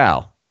Christmas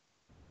Corral.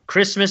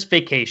 Christmas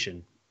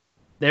Vacation.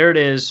 There it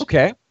is.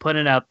 Okay.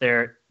 Putting it out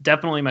there.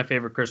 Definitely my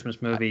favorite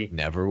Christmas movie. I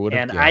never would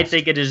have guessed. I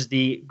think it is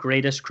the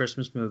greatest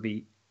Christmas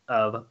movie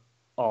of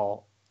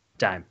all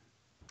time.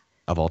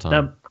 Of all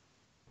time.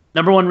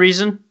 Number one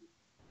reason?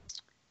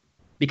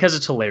 Because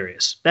it's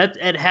hilarious.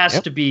 It has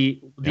to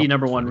be the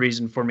number one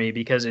reason for me,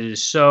 because it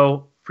is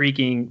so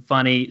freaking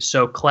funny,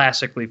 so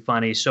classically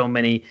funny, so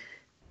many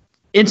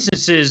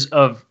instances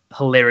of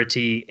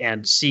hilarity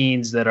and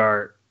scenes that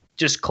are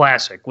just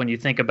classic. When you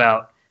think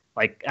about,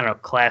 like, I don't know,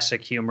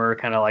 classic humor,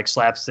 kind of like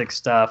slapstick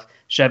stuff,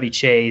 Chevy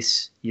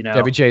Chase,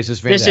 Chevy Chase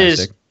is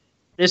fantastic.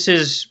 This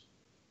is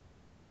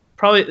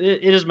probably,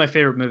 it is my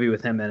favorite movie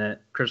with him in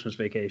it, Christmas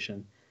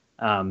Vacation.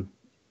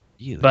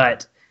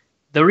 But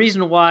the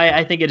reason why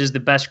I think it is the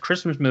best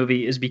Christmas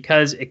movie is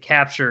because it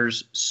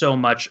captures so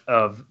much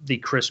of the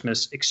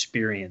Christmas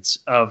experience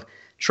of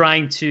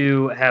trying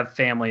to have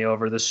family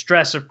over, the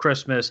stress of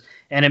Christmas,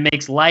 and it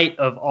makes light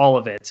of all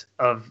of it.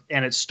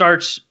 And it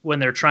starts when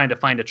they're trying to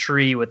find a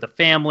tree with the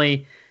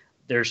family.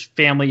 There's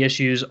family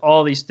issues.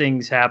 All these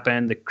things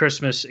happen. The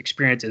Christmas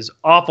experience is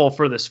awful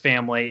for this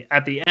family.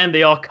 At the end,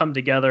 they all come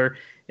together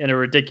in a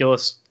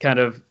ridiculous kind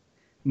of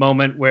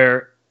moment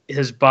where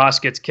his boss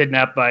gets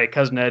kidnapped by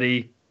Cousin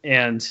Eddie,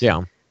 and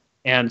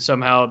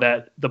somehow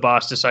that the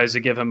boss decides to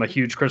give him a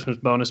huge Christmas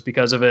bonus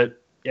because of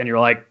it, and you're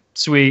like,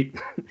 sweet.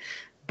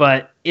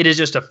 But it is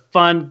just a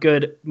fun,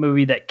 good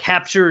movie that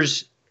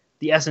captures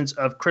the essence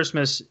of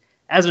Christmas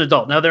as an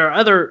adult. Now,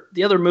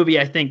 the other movie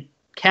I think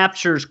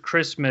captures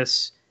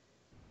Christmas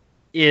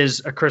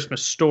is A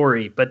Christmas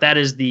Story, but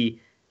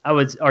I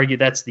would argue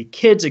that's the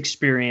kids'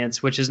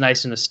 experience, which is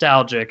nice and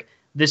nostalgic.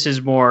 This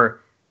is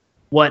more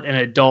what an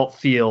adult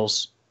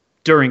feels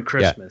during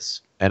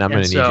Christmas. And I'm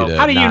going to need you to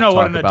how do you know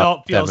what an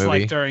adult feels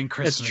like during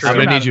Christmas? I'm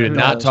going to need you to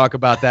not talk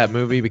about that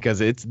movie because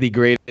it's the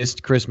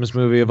greatest Christmas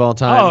movie of all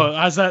time.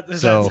 Oh, is that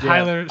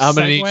Tyler? I'm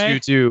going to need you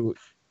to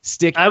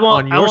stick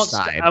on your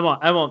side. I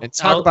won't. And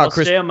talk about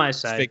Christmas stay on my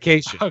side.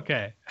 Vacation.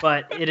 Okay.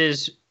 But it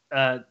is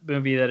a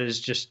movie that is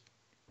just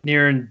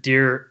near and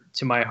dear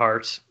to my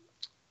heart.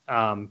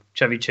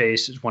 Chevy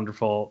Chase is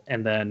wonderful.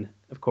 And then,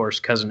 of course,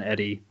 Cousin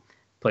Eddie,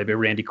 played by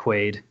Randy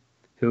Quaid,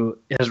 who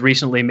has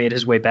recently made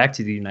his way back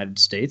to the United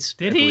States.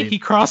 Did he? Did he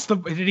cross the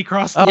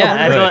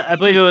yeah, I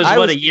believe it was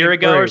a year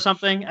ago or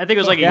something. I think it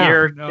was like a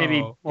year,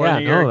 maybe more than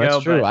a year ago.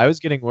 That's true. I was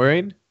getting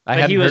worried.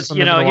 But he was,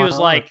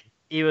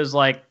 he was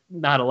like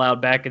not allowed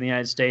back in the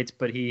United States,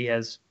 but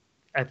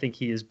I think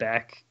he is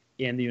back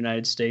in the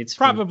United States.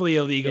 Probably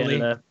illegally.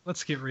 Canada.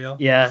 Let's get real.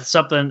 Yeah,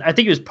 something. I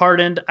think he was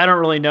pardoned. I don't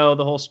really know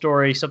the whole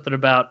story. Something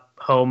about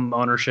home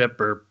ownership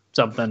or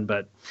something,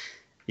 but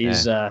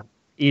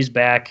he's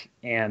back,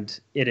 and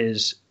it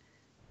is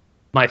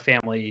my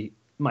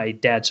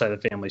dad's side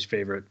of the family's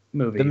favorite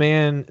movie. The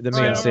man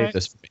saved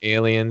us from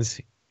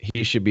aliens.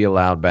 He should be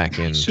allowed back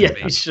in.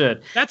 He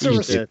should. That's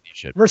a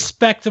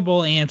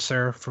respectable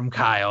answer from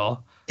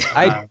Kyle.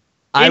 I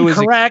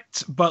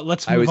incorrect, but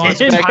let's move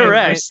on.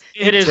 Incorrect.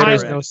 It is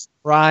There's no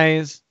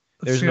surprise.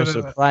 There's no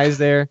surprise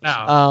there.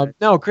 No.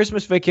 No,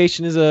 Christmas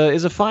Vacation is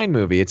a fine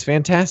movie. It's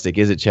fantastic.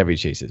 Is it Chevy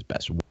Chase's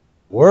best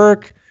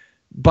work?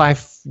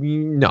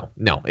 No,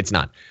 it's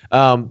not.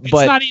 It's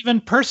not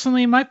even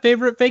personally my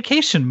favorite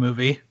vacation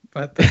movie.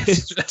 But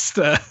that's just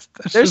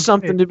there's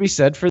something to be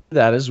said for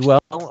that as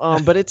well.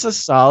 But it's a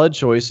solid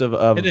choice of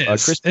it is. A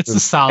Christmas it's movie. A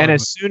solid. And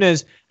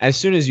as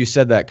soon as you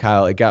said that,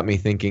 Kyle, it got me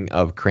thinking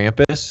of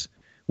Krampus,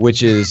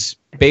 which is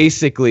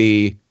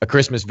basically a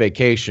Christmas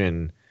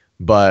Vacation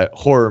but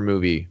horror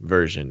movie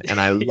version,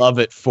 and I love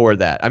it for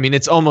that. I mean,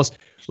 it's almost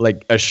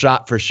like a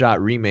shot-for-shot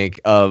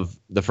remake of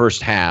the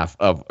first half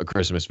of A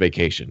Christmas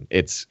Vacation.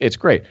 It's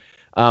great.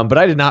 But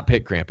I did not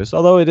pick Krampus,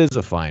 although it is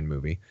a fine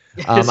movie.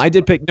 I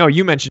did pick. No,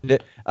 you mentioned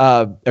it.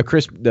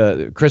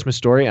 The Christmas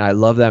Story. I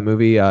love that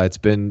movie. It's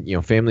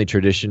been family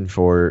tradition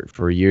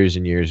for years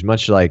and years,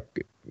 much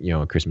like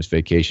A Christmas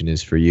Vacation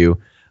is for you.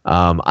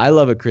 I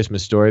love A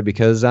Christmas Story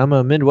because I'm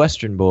a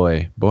Midwestern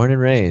boy, born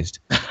and raised,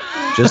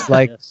 just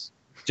like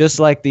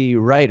just like the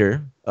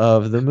writer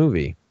of the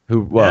movie. He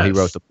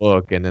wrote the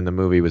book and then the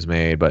movie was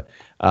made, but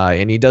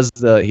and he does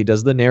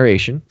the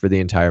narration for the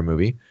entire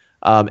movie.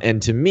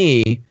 And to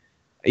me,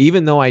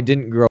 even though I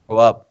didn't grow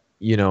up,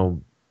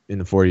 in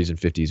the 40s and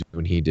 50s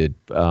when he did,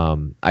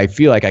 I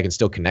feel like I can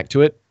still connect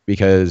to it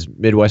because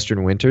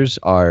Midwestern winters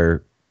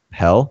are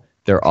hell.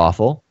 They're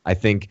awful. I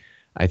think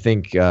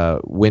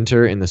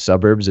winter in the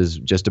suburbs is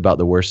just about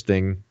the worst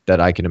thing that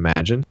I can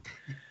imagine.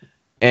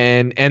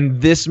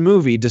 And this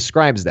movie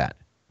describes that.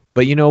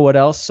 But you know what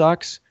else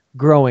sucks?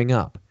 Growing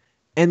up.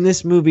 And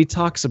this movie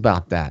talks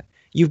about that.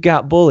 You've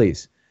got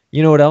bullies.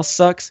 You know what else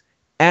sucks?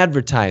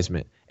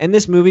 Advertisement. And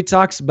this movie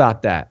talks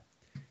about that.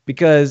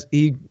 Because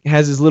he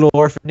has his little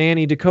orphan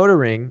nanny Dakota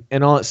ring,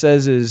 and all it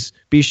says is,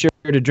 be sure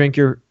to drink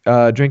your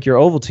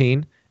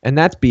Ovaltine, and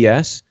that's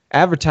BS.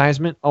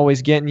 Advertisement,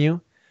 always getting you.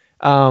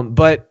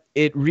 But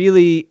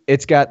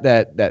it's got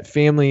that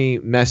family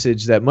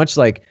message that much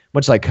like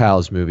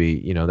Kyle's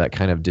movie, that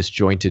kind of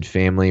disjointed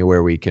family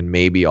where we can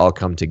maybe all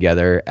come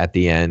together at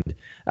the end.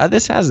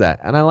 This has that,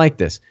 and I like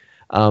this.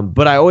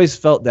 But I always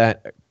felt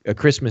that A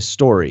Christmas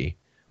Story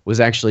was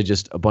actually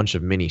just a bunch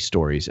of mini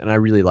stories, and I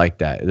really like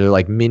that. They're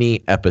like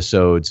mini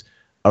episodes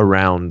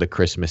around the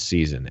Christmas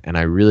season, and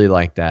I really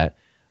like that.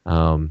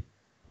 And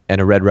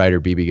a Red Ryder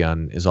BB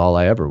gun is all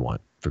I ever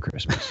want for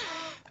Christmas.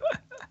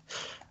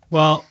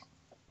 Well,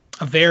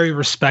 a very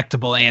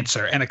respectable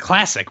answer and a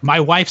classic. My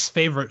wife's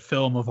favorite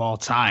film of all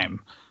time,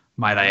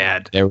 might I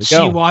add. There we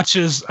go. She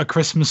watches A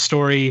Christmas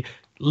Story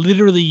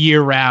literally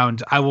year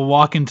round. I will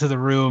walk into the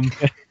room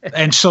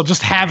and she'll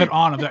just have it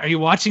on. I'm like, are you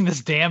watching this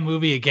damn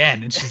movie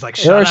again? And she's like,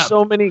 shut up. There are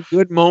so many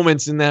good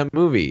moments in that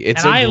movie.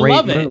 It's a great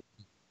love movie. It.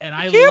 And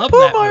I can't love put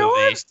that my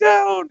movie. arms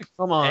down.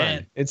 Come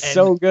on. It's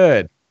so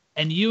good.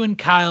 And you and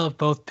Kyle have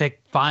both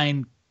picked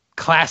fine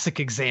classic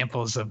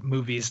examples of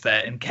movies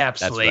that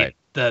encapsulate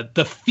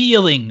the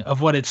feeling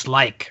of what it's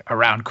like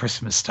around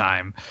Christmas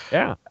time.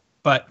 Yeah.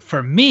 But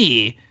for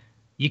me,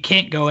 you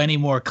can't go any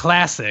more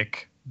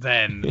classic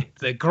than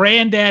the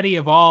granddaddy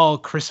of all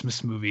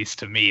Christmas movies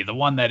to me, the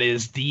one that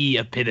is the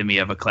epitome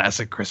of a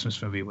classic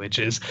Christmas movie, which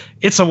is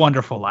It's a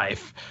Wonderful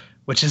Life,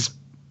 which is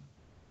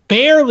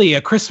barely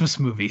a Christmas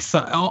movie,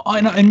 so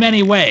in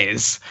many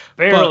ways.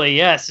 Barely,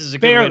 yes, is a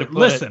good way to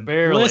put it.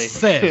 Barely.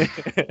 Listen.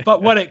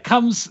 But what it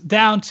comes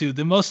down to,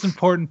 the most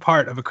important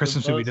part of a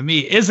Christmas movie to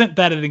me isn't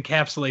that it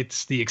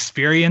encapsulates the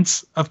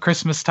experience of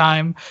Christmas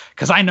time,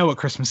 because I know what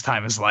Christmas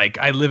time is like.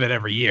 I live it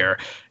every year.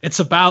 It's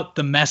about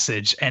the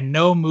message, and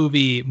no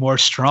movie more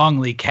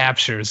strongly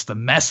captures the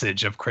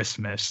message of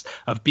Christmas,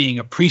 of being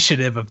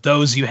appreciative of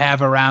those you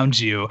have around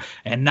you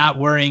and not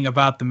worrying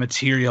about the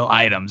material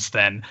items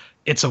than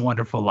It's a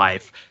Wonderful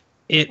Life.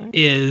 It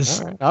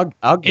is. Right.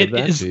 I'll give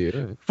that to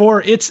you.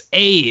 For its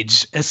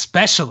age,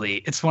 especially,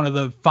 it's one of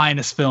the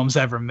finest films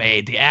ever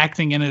made. The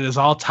acting in it is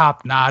all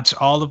top notch.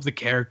 All of the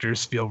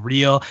characters feel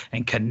real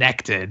and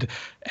connected,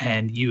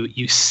 and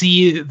you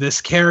see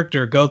this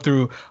character go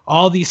through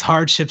all these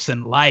hardships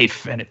in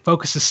life, and it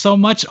focuses so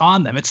much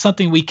on them. It's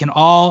something we can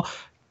all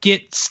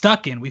get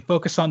stuck in. We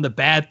focus on the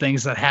bad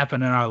things that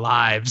happen in our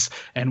lives,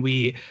 and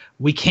we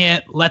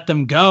can't let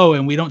them go,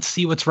 and we don't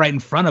see what's right in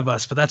front of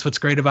us. But that's what's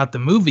great about the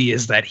movie,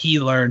 is that he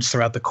learns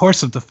throughout the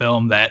course of the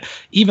film that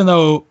even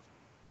though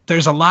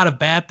there's a lot of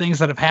bad things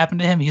that have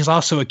happened to him, he's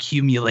also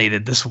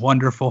accumulated this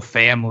wonderful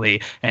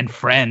family and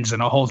friends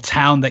and a whole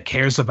town that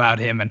cares about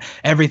him, and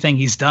everything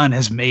he's done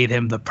has made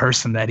him the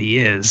person that he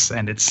is.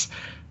 And it's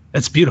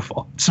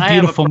beautiful. It's a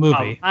beautiful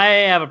movie. I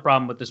have a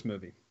problem with this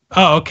movie.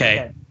 Oh,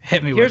 okay.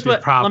 Hit me with your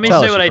problem. Let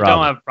me say what I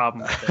don't have a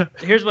problem with.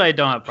 Here's what I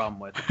don't have a problem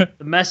with.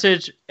 The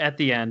message at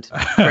the end,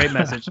 great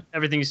message.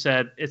 Everything you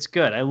said, it's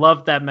good. I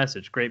love that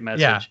message. Great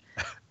message.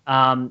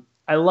 Yeah.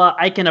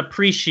 I can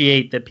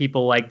appreciate that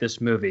people like this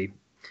movie.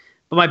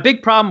 But my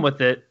big problem with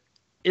it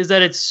is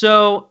that it's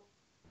so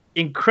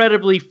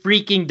incredibly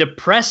freaking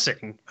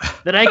depressing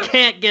that I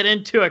can't get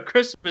into a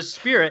Christmas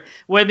spirit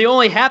when the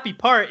only happy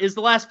part is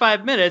the last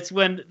 5 minutes,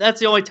 when that's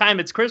the only time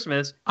it's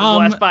Christmas is the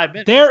last 5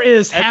 minutes. There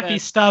is happy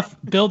stuff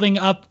building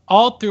up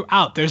all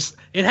throughout.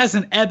 It has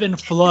an ebb and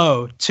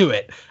flow to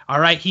it. All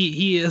right.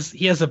 He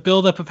has a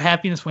buildup of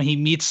happiness when he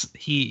meets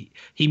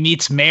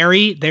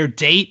Mary. Their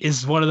date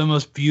is one of the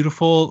most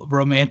beautiful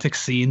romantic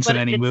scenes in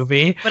any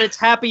movie. But it's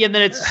happy and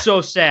then it's so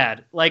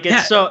sad. Like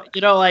it's so,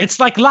 like it's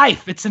like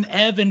life. It's an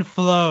ebb and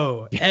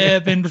flow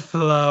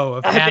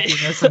of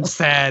happiness and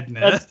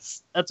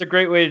sadness. That's a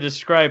great way to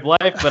describe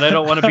life, but I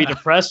don't want to be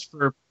depressed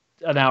for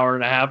an hour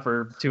and a half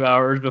or 2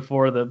 hours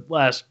before the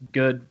last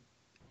good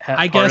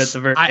part at the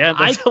very end.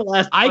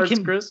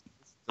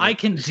 I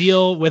can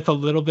deal with a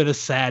little bit of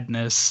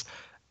sadness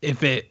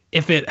if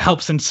it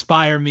helps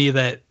inspire me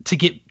to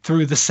get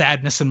through the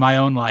sadness in my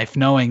own life,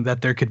 knowing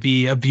that there could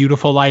be a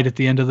beautiful light at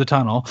the end of the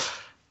tunnel.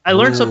 I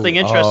learned something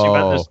interesting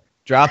about this.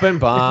 Dropping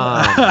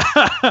bombs.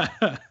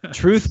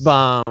 Truth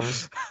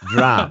bombs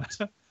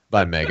dropped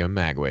by Megan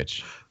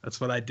Magwitch. That's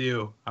what I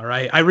do. All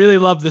right. I really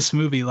love this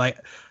movie. Like,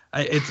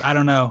 I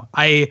don't know.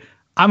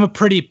 I'm a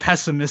pretty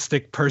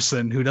pessimistic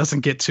person who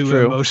doesn't get too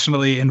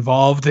emotionally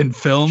involved in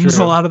films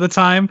a lot of the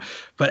time.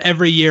 But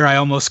every year I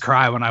almost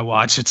cry when I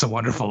watch It's a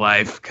Wonderful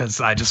Life because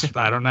I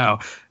don't know.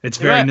 It's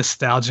very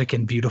nostalgic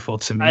and beautiful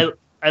to me.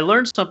 I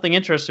learned something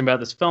interesting about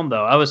this film,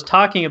 though. I was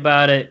talking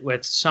about it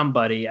with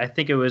somebody. I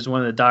think it was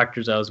one of the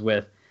doctors I was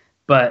with,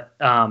 but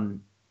one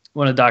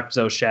of the doctors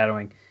I was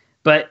shadowing.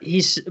 But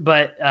this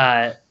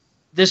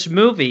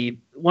movie,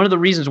 one of the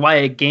reasons why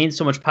it gained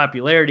so much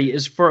popularity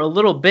is for a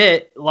little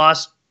bit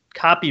lost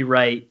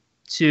copyright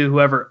to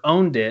whoever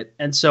owned it,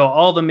 and so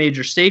all the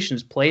major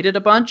stations played it a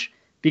bunch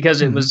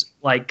because it was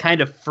like kind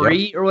of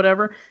free or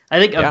whatever. I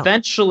think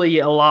eventually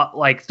a lot,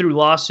 like through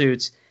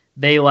lawsuits,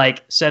 they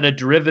like said a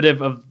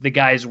derivative of the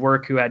guy's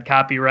work who had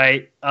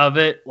copyright of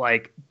it,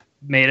 like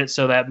made it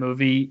so that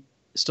movie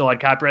still had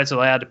copyright, so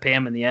they had to pay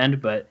him in the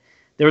end. But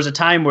there was a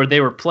time where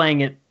they were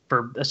playing it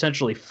for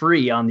essentially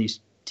free on these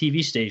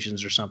TV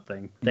stations or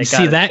something.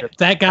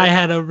 That guy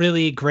had a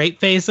really great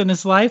phase in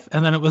his life,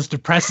 and then it was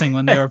depressing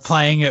when they were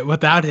playing it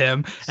without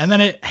him, and then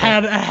it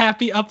had a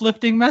happy,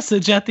 uplifting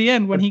message at the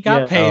end when he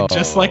got paid,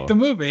 just like the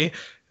movie.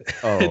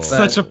 It's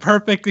such a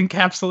perfect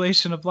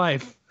encapsulation of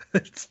life.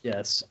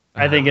 Yes,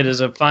 I think it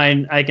is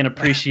I can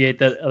appreciate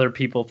that other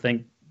people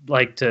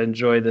like to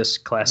enjoy this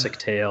classic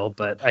tale,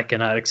 but I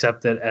cannot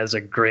accept it as a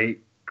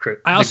great.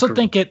 I also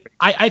think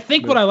I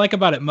think what I like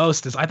about it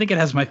most is I think it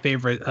has my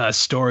favorite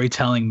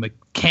storytelling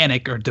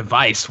mechanic or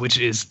device, which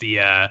is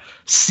the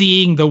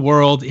seeing the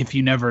world if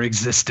you never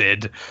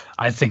existed.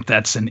 I think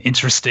that's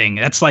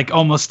that's like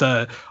almost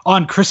a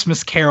on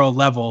Christmas Carol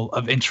level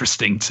of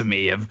interesting to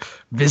me, of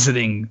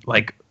visiting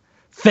like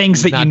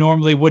things that you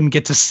normally wouldn't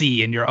get to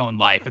see in your own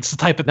life. It's the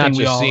type of thing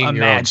we all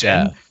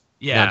imagine.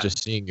 Not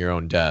just seeing your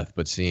own death,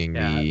 but seeing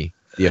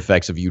the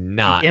effects of you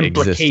not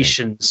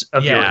implications existing.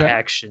 Of your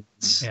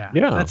actions.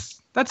 Yeah.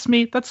 That's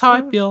me. That's how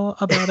I feel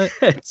about it.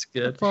 It's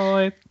good. That's all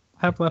I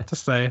have left to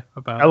say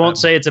about it. I won't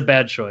say it's a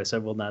bad choice. I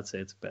will not say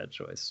it's a bad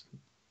choice.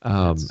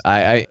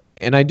 I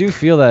do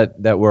feel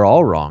that we're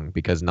all wrong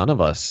because none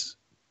of us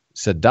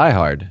said Die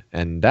Hard,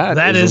 and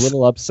that is a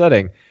little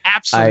upsetting.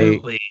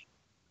 Absolutely.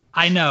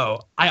 I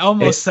know. I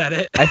almost said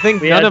it. I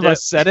think none of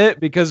us said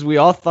it because we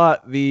all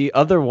thought the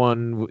other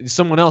one,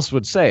 someone else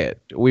would say it.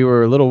 We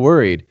were a little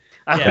worried.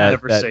 I would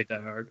never say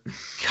Die Hard.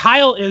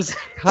 Kyle is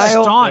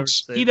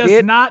staunch. He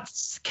does not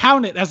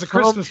count it as a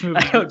Christmas movie.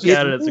 I don't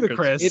count it as a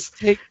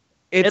Christmas.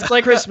 It's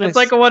like Christmas.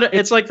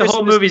 It's like the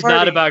whole movie's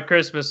not about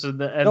Christmas, and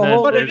then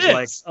there's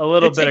like a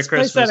little bit of Christmas. It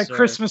takes place at a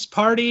Christmas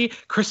party.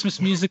 Christmas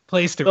music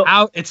plays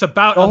throughout. It's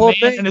about a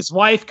man and his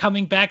wife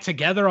coming back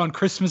together on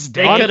Christmas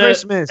Day.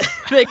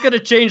 They could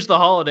have changed the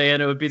holiday,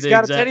 and it would be the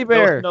exact teddy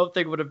bear.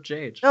 Nothing would have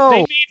changed. No.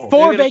 They made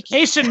 4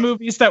 vacation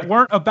movies that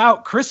weren't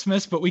about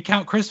Christmas, but we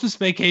count Christmas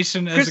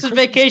Vacation as Christmas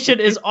Vacation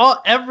is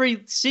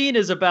every scene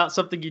is about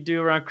something you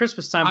do around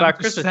Christmas time about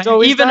Christmas. Saying,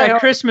 so even a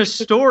Christmas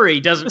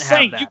Story doesn't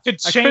have that. You could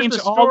change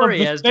all of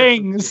the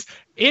things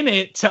in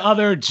it to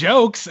other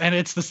jokes, and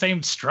it's the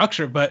same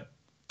structure, but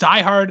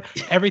Die Hard,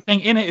 everything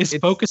in it is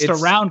focused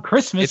around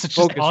Christmas. It's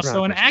just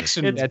also an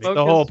action movie. That's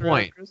the whole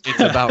point. It's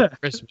about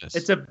Christmas.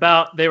 It's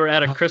about they were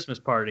at a Christmas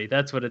party.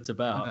 That's what it's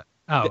about.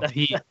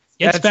 He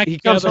gets back he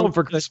comes together home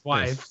for with his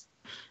Christmas. wife.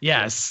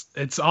 Yes,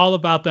 it's all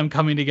about them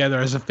coming together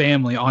as a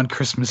family on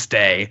Christmas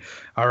Day.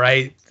 All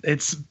right,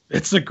 it's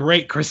a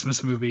great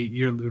Christmas movie.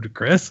 You're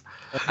ludicrous.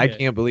 I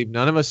can't believe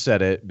none of us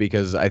said it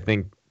because I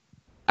think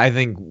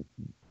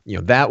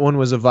that one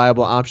was a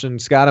viable option.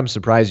 Scott, I'm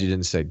surprised you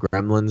didn't say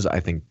Gremlins. I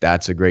think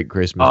that's a great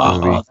Christmas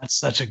movie.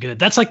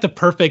 That's like the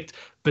perfect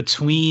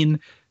between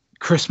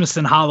Christmas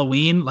and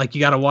Halloween. Like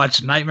you got to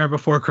watch Nightmare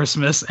Before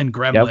Christmas and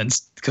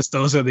Gremlins because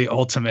those are the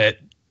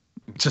ultimate.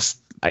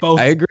 Just both.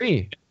 I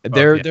agree.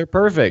 They're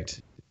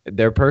perfect.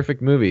 They're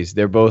perfect movies.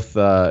 They're both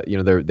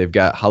they've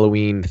got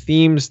Halloween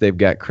themes. They've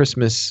got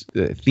Christmas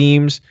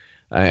themes,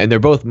 and they're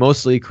both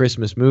mostly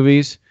Christmas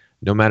movies.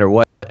 No matter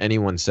what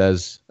anyone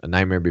says A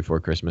Nightmare Before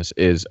Christmas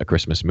is a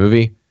Christmas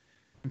movie.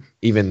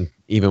 Even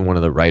one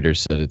of the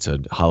writers said it's a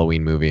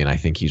Halloween movie, and I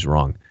think he's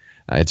wrong.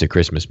 It's a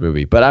Christmas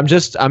movie. But I'm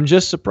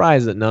just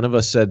surprised that none of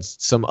us said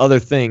some other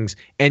things,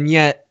 and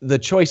yet the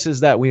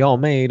choices that we all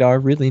made are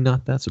really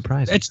not that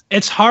surprising.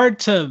 It's hard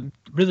to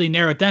really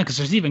narrow it down because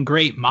there's even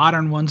great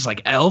modern ones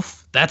like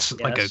Elf. That's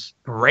like a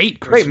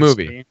great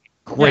movie.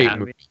 Great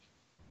movie.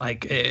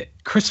 Like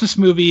Christmas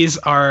movies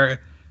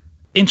are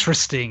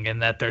interesting in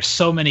that there's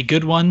so many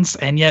good ones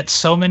and yet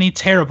so many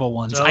terrible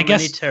ones. I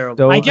guess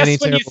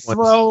when you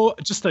throw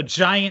just a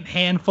giant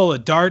handful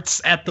of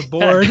darts at the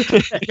board,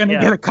 you're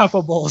gonna get a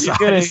couple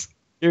bullseyes.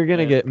 You're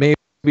gonna get maybe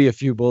a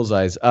few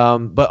bullseyes.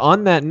 But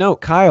on that note,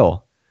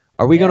 Kyle,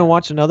 are we gonna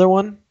watch another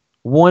one?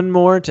 One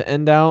more to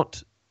end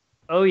out?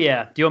 Oh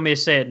yeah. Do you want me to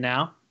say it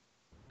now?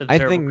 I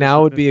think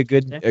now would be a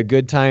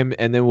good time,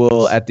 and then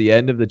we'll at the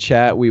end of the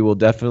chat we will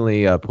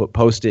definitely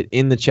post it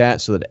in the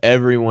chat so that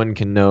everyone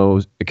can know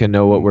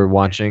what we're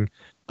watching.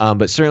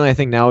 But certainly, I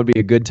think now would be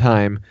a good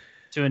time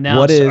to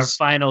announce our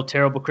final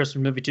terrible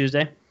Christmas movie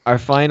Tuesday. Our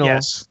final.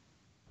 Yes.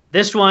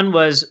 This one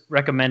was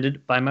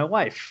recommended by my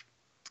wife.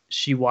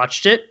 She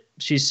watched it.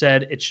 She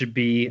said it should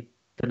be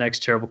the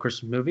next terrible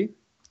Christmas movie,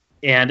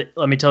 and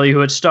let me tell you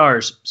who it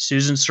stars: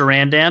 Susan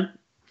Sarandon,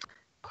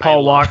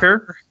 Paul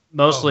Walker.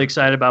 Mostly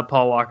excited about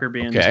Paul Walker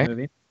being in this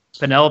movie.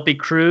 Penelope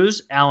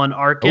Cruz, Alan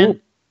Arkin,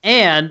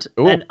 and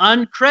an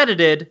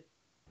uncredited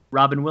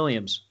Robin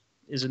Williams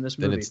is in this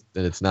movie.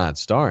 Then it's not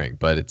starring,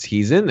 but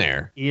he's in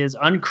there. He is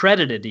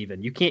uncredited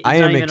even. You can't. I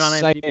am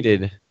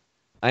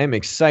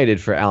excited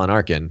for Alan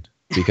Arkin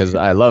because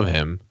I love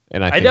him,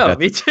 and I know,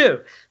 me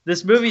too.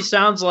 This movie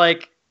sounds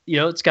like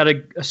it's got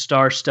a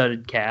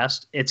star-studded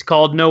cast. It's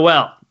called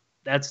Noelle.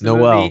 That's the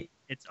movie.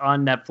 It's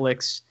on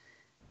Netflix,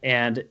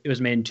 and it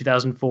was made in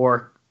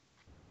 2004.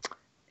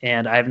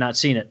 And I have not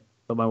seen it,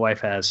 but my wife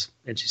has,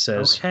 and she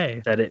says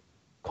that it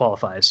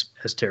qualifies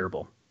as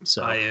terrible.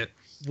 So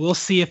we'll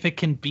see if it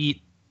can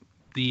beat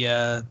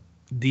the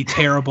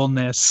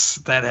terribleness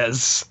that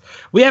has.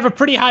 We have a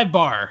pretty high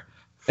bar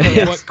for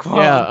what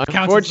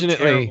counts as a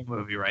terrible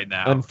movie right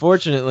now.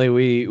 Unfortunately,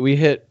 we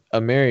hit a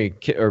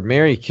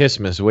Merry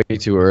Christmas way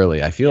too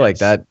early. I feel like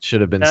that should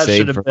have been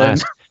saved for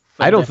last.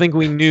 I don't think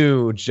we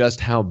knew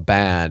just how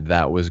bad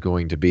that was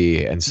going to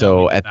be, and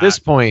so at this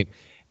point.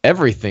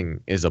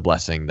 Everything is a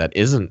blessing that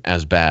isn't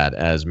as bad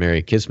as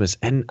Merry Christmas,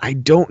 and I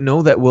don't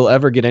know that we'll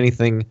ever get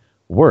anything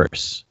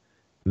worse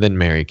than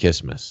Merry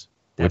Christmas.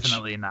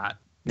 Definitely not.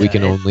 We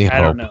can only hope.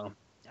 I don't know.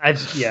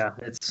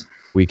 It's.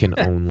 We can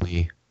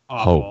only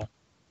hope.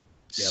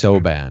 So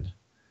bad,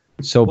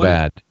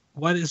 bad.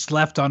 What is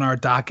left on our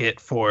docket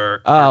for?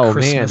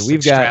 Christmas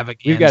we've got a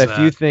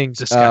few things.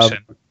 Discussion.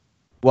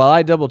 While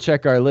I double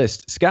check our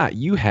list, Scott,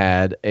 you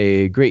had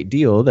a great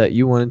deal that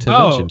you wanted to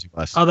mention to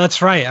us. Oh,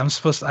 that's right. I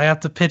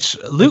have to pitch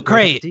Loot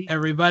Crate,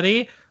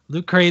 everybody.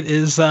 Loot Crate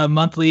is a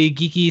monthly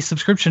geeky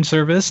subscription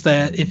service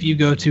that if you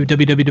go to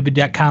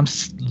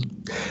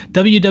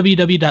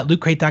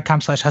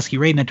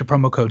www.lootcrate.com/huskyraid and enter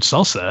promo code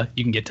salsa,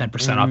 you can get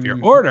 10% off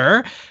your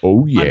order.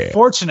 Oh, yeah.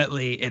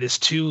 Unfortunately, it is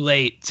too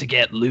late to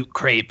get Loot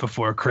Crate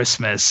before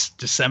Christmas.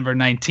 December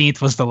 19th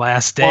was the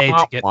last day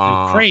to get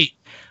Loot Crate.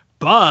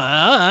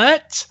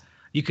 But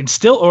you can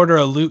still order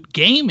a Loot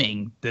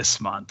Gaming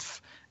this month.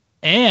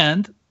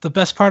 And the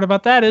best part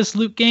about that is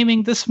Loot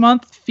Gaming this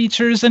month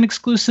features an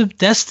exclusive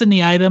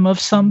Destiny item of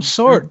some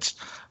sort.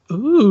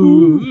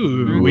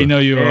 Ooh. We know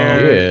you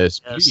are. Yes,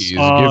 please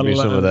give me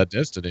some of that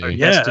Destiny.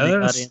 Destiny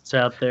audience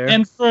out there.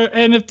 And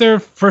if there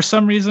for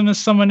some reason is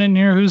someone in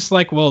here who's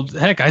like, well,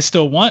 heck, I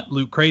still want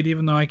Loot Crate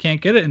even though I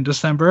can't get it in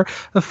December.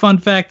 The fun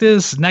fact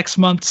is next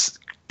month's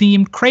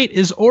themed crate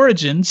is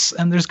Origins,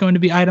 and there's going to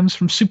be items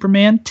from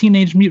Superman,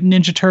 Teenage Mutant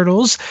Ninja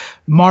Turtles,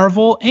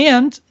 Marvel,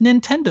 and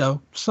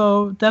Nintendo.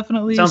 So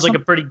definitely sounds like a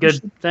pretty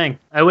good thing.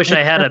 I wish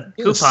I had a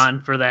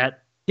coupon for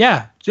that.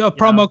 Yeah,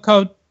 promo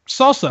code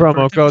Salsa.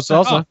 Promo code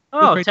Salsa.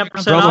 Oh,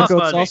 10% off.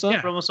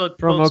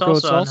 Promo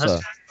code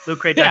Salsa.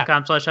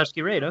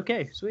 LootCrate.com/HuskyRaid.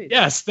 Okay, sweet.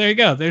 Yes, there you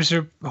go. There's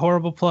your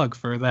horrible plug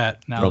for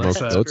that. Now promo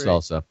code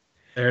Salsa.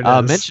 There it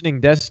is. Mentioning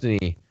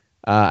Destiny,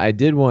 I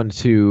did want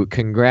to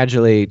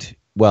congratulate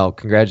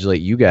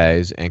you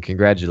guys and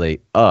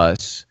congratulate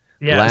us.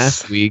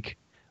 Yes.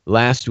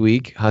 Last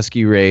week,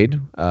 Husky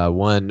Raid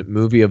won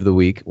Movie of the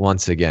Week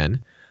once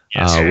again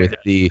with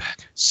the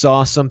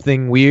Saw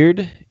Something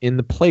Weird in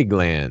the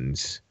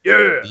Plaguelands.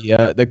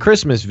 Yeah. The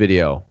Christmas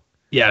video.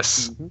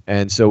 Yes.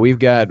 And so we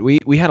had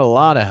a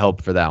lot of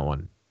help for that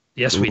one.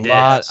 Yes, we did.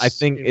 I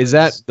think is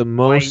that the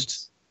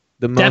most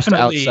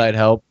outside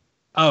help.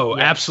 Oh,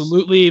 yes.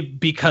 Absolutely,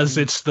 because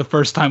it's the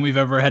first time we've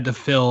ever had to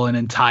fill an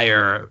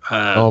entire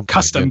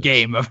custom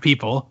game of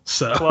people.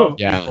 So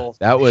people.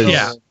 that was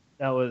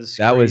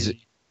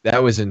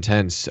that was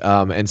intense.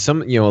 And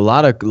some a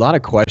lot of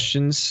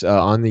questions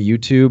on the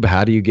YouTube.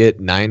 How do you get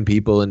 9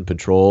 people in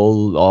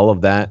patrol? All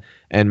of that,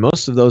 and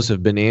most of those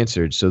have been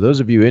answered. So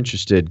those of you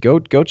interested, go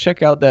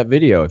check out that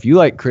video. If you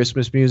like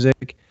Christmas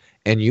music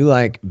and you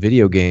like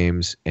video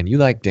games and you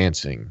like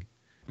dancing.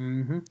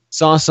 Mm-hmm.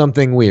 Saw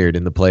Something Weird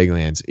in the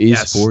Plaguelands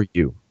is for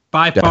you.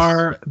 By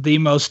far the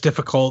most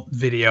difficult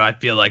video I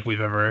feel like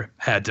we've ever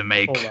had to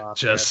make.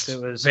 Just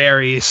it was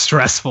very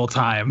stressful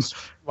times.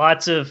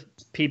 Lots of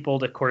people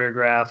to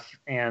choreograph,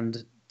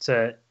 and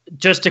to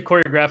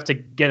choreograph to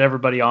get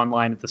everybody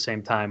online at the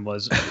same time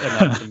was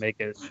enough to make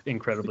it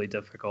incredibly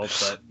difficult.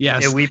 But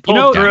yes, we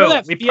pulled through.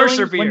 That we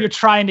persevered. When you're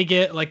trying to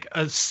get like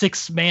a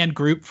 6-man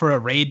group for a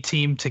raid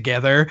team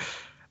together,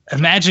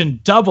 imagine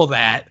double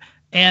that.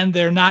 And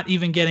they're not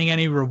even getting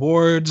any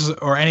rewards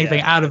or anything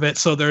out of it,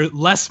 so they're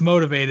less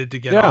motivated to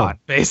get on.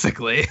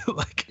 Basically,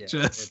 it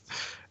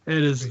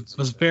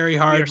was very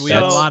hard. We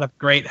had a lot of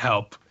great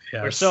help.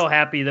 Yes. We're so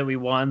happy that we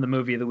won the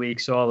movie of the week,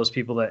 so all those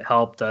people that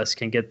helped us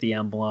can get the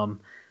emblem.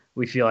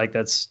 We feel like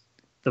that's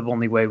the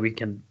only way we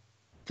can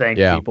thank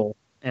people.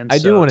 And I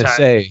do want to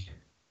say,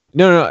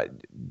 no,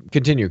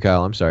 continue,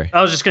 Kyle. I'm sorry.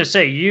 I was just going to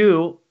say,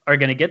 you are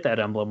going to get that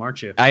emblem,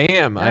 aren't you? I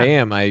am.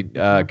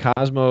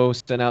 Cosmo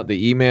sent out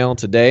the email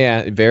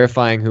today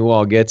verifying who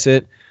all gets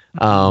it.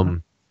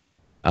 And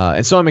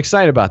so I'm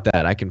excited about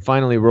that. I can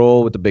finally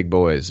roll with the big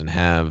boys and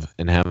have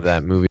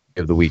that movie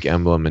of the week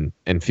emblem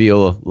and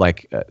feel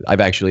like I've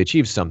actually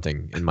achieved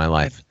something in my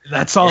life.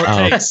 That's all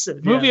it takes.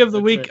 Movie of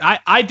the week.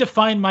 I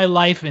define my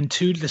life in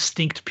 2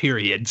 distinct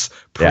periods: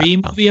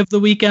 pre-movie of the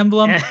week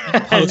emblem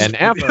and post and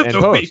after and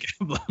post.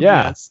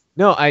 Yeah. Yes.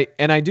 No, I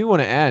do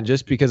want to add,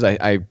 just because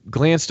I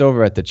glanced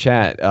over at the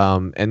chat,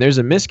 and there's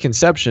a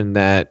misconception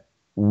that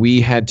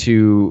we had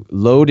to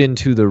load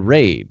into the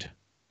raid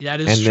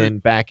then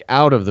back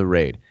out of the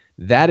raid.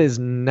 That is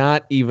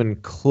not even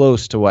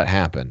close to what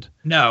happened.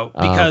 No,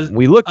 because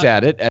we looked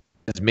at it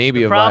as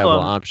maybe a viable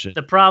option.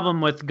 The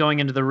problem with going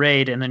into the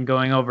raid and then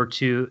going over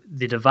to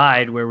the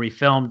Divide, where we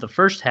filmed the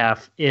first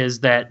half, is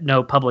that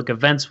no public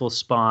events will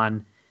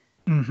spawn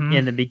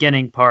in the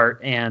beginning part,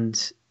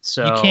 and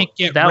so you can't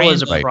get that randoms.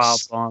 Was a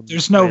problem.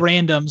 There's no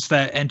randoms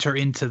that enter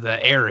into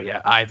the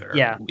area either.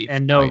 Yeah,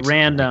 and no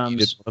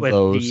randoms with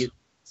the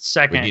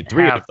second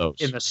half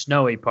in the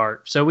snowy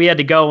part. So we had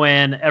to go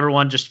in.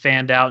 Everyone just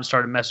fanned out and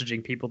started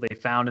messaging people they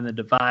found in the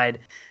Divide.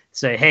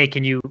 Say, hey,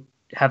 can you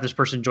have this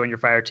person join your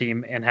fire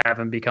team and have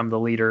him become the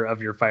leader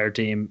of your fire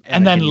team,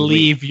 and then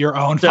leave your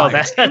own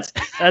fire team.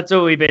 That's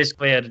what we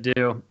basically had to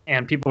do.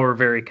 And people were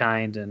very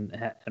kind, and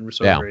we're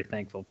so very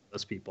thankful for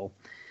those people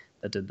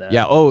that did that.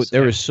 Yeah.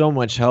 There was so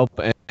much help,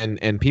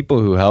 and people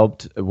who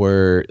helped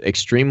were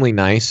extremely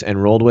nice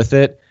and rolled with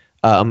it.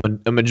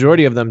 A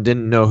majority of them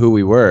didn't know who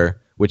we were,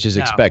 which is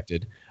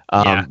expected.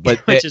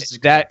 But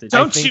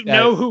don't you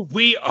know who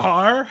we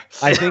are?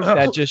 I think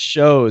that just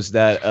shows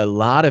that a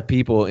lot of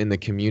people in the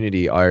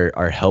community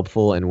are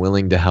helpful and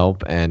willing to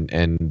help,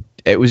 and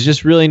it was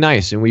just really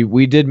nice. And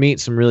we did meet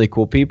some really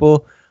cool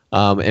people,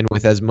 and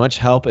with as much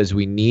help as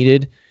we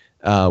needed,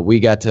 we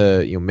got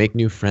to make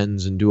new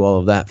friends and do all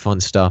of that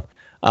fun stuff.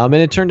 And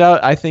it turned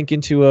out, I think,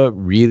 into a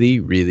really,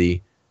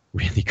 really,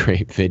 really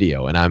great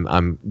video, and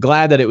I'm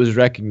glad that it was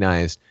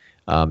recognized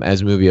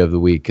as movie of the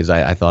week, because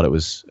I thought it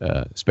was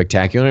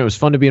spectacular. And it was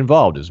fun to be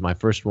involved. It was my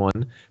first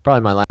one,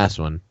 probably my last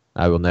one.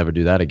 I will never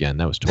do that again.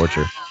 That was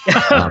torture.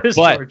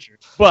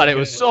 But it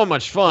was so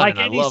much fun. Like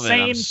and any I love sane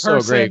it. I'm so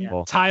person,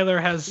 grateful. Tyler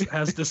has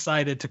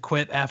decided to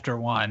quit after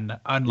one,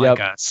 unlike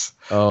us.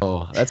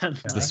 Oh, that's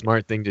the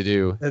smart thing to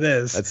do. It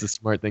is. That's the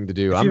smart thing to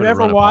do. I'm going to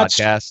run a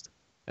podcast.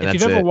 If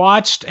you've ever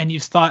watched and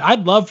you've thought,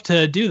 I'd love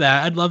to do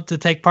that, I'd love to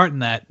take part in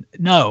that.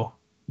 No,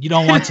 you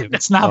don't want to.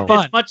 It's not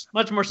fun. It's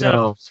much more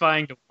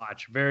satisfying to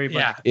watch. Very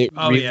much. It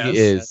really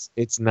is.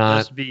 It's not.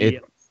 Just be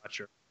a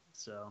watcher.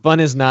 So fun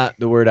is not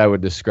the word I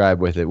would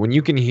describe with it. When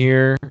you can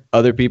hear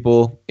other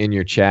people in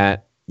your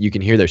chat, you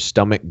can hear their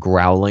stomach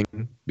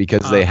growling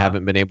because they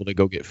haven't been able to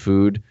go get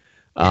food.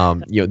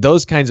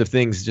 Those kinds of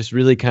things just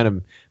really kind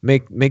of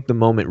make the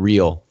moment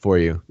real for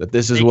you. That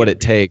this is what it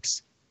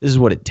takes. This is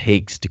what it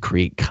takes to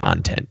create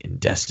content in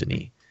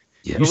Destiny.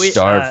 Yeah, you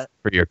starve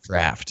for your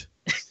craft.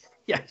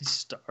 Yeah, you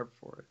starve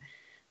for it.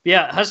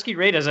 Yeah, Husky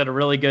Raid has had a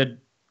really good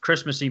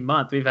Christmassy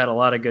month. We've had a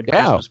lot of good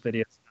Christmas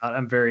videos out.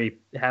 I'm very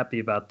happy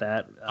about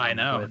that. I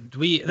know.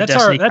 That's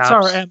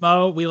our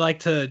MO. We like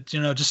to,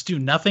 just do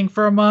nothing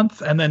for a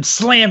month and then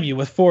slam you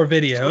with 4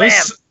 videos.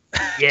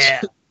 Slam.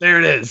 Yeah. There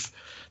it is.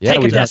 Yeah,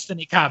 take a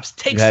Destiny Cops.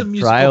 Take some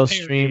musical trial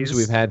parodies. Streams.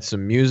 We've had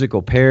some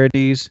musical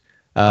parodies.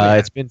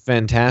 It's been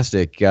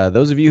fantastic.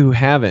 Those of you who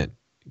haven't,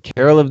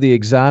 Carol of the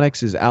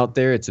Exotics is out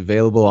there. It's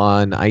available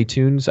on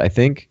iTunes, I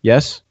think.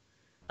 Yes?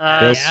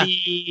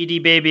 CD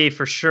Baby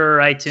for sure.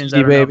 iTunes,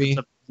 I don't know if it's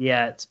up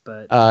yet.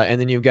 But and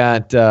then you've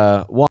got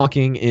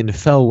Walking in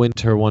Fell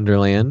Winter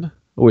Wonderland,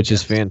 which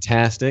is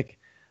fantastic.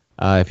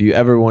 If you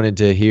ever wanted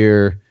to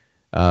hear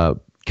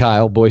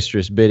Kyle,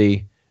 Boisterous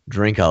Biddy,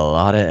 drink a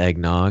lot of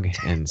eggnog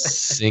and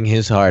sing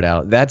his heart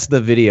out, that's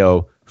the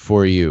video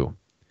for you.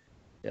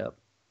 Yep.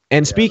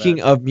 And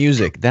speaking of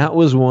music, that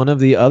was one of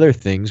the other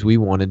things we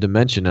wanted to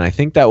mention, and I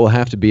think that will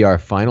have to be our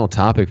final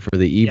topic for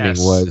the evening.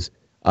 Was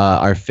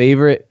our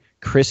favorite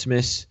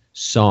Christmas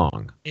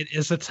song. It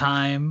is a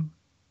time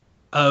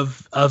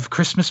of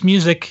Christmas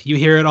music. You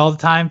hear it all the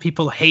time.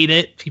 People hate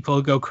it.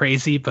 People go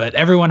crazy, but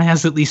everyone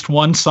has at least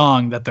one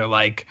song that they're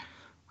like,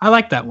 I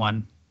like that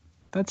one.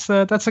 That's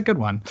a good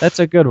one. That's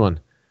a good one.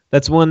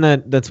 That's one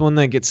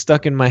that gets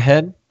stuck in my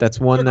head. That's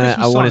one that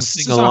I want to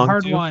sing along to.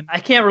 This is a hard one. I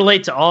can't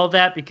relate to all of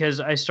that because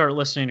I start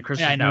listening to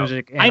Christmas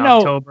music in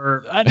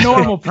October. A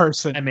normal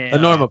person. I mean, a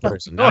normal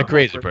person, not a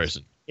crazy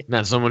person,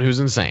 not someone who's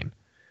insane.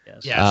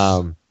 Yes.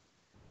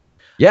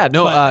 Yeah.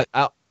 No.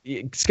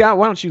 Scott,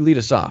 why don't you lead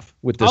us off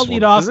with this? I'll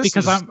lead off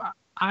because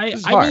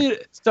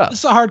this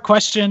is a hard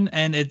question,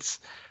 and it's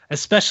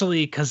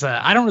especially because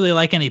I don't really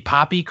like any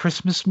poppy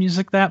Christmas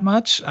music that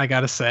much. I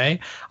gotta say,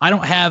 I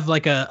don't have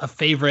like a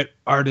favorite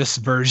artist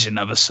version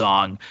of a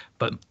song,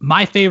 but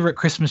my favorite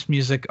Christmas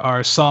music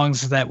are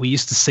songs that we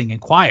used to sing in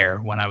choir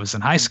when I was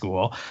in high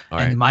school.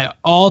 And my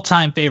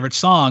all-time favorite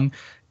song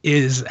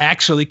is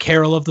actually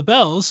Carol of the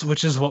Bells,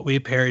 which is what we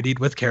parodied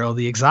with Carol of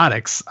the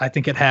Exotics. I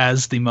think it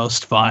has the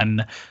most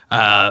fun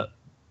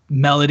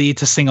melody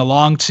to sing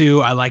along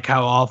to. I like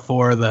how all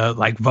four of the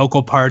like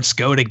vocal parts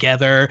go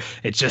together.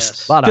 It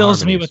just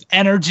fills me with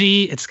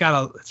energy. It's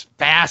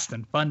fast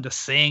and fun to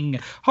sing.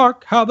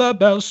 Hark how the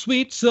bells,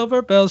 sweet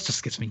silver bells,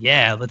 just gets me.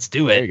 Yeah, let's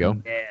do it. There you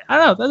go. Yeah. I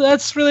don't know.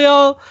 That's really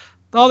all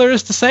there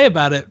is to say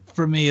about it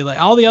for me. Like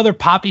all the other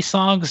poppy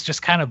songs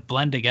just kind of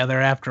blend together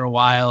after a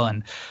while,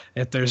 and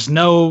if there's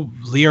no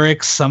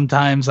lyrics,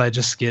 sometimes I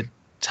just get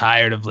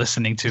tired of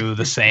listening to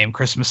the same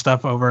Christmas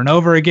stuff over and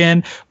over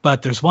again.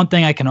 But there's one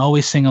thing I can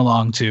always sing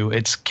along to.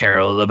 It's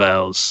Carol of the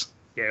Bells.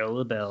 Carol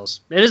of the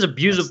Bells. It is a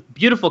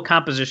beautiful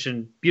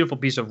composition, beautiful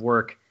piece of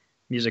work,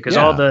 music.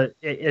 Because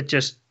it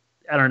just,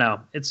 I don't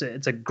know. It's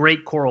a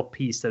great choral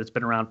piece that it's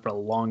been around for a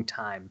long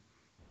time,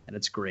 and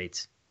it's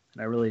great.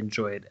 And I really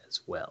enjoy it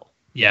as well.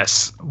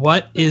 Yes.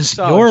 What is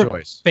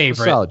your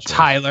favorite,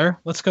 Tyler?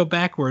 Let's go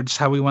backwards.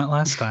 How we went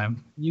last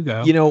time. You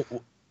go. You know,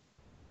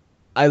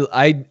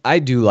 I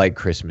do like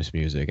Christmas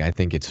music. I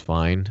think it's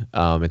fine.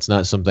 It's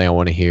not something I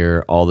want to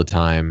hear all the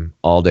time,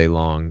 all day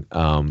long.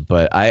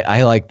 But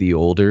I like the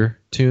older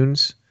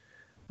tunes.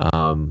 I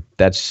don't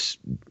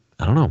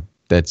know.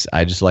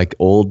 I just like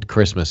old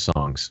Christmas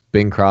songs.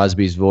 Bing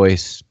Crosby's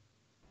voice,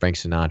 Frank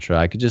Sinatra.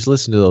 I could just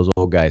listen to those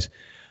old guys.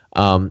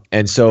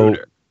 And so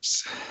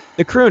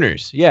the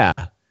crooners, yeah,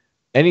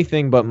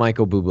 anything but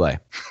Michael Bublé.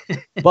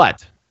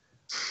 But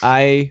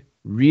I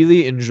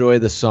really enjoy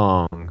the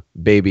song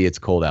 "Baby It's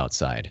Cold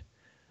Outside."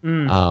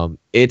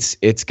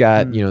 It's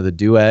got the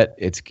duet.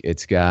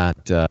 It's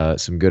got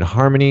some good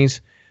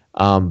harmonies.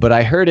 But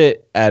I heard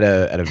it at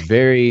a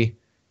very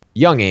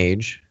young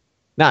age.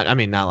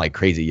 Not like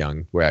crazy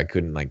young, where I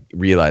couldn't like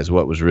realize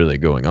what was really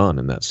going on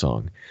in that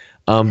song.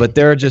 But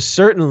there are just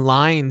certain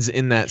lines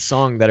in that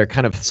song that are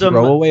kind of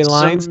throwaway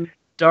lines. Some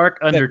dark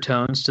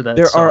undertones to that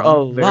there song. There are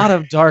a lot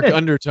of dark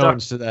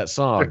undertones to that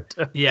song.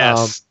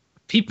 Yes.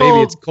 Baby,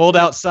 it's cold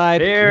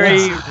outside.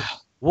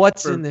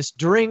 What's in this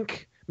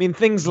drink? I mean,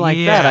 things like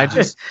that. I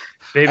just...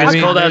 Baby,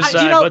 it's cold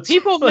outside.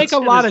 People make a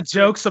lot of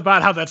jokes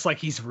about how that's like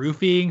he's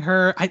roofing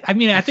her. I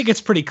mean, I think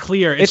it's pretty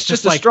clear. It's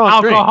just like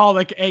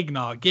alcoholic drink.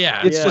 Eggnog.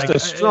 Yeah. It's just a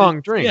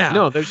strong drink. Yeah.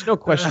 No, there's no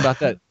question about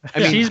that. I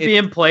mean, she's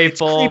being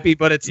playful. It's creepy,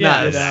 but it's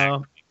not. Yeah.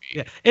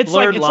 It's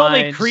like, it's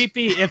only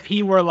creepy if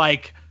he were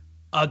like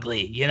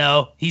ugly,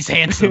 He's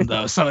handsome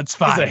though, so it's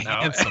fine.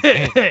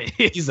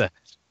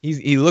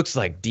 He looks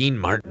like Dean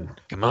Martin.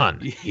 Come on.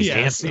 He's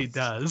handsome. He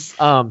does.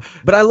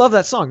 But I love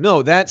that song.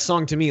 No, that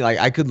song to me, like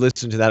I could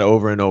listen to that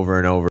over and over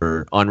and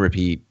over on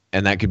repeat,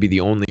 and that could be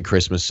the only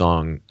Christmas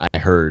song I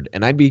heard,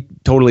 and I'd be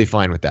totally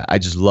fine with that. I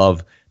just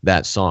love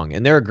that song.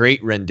 And there are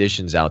great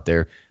renditions out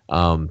there,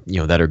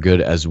 that are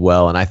good as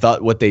well. And I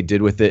thought what they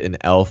did with it in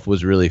Elf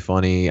was really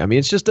funny. I mean,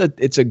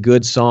 it's a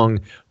good song.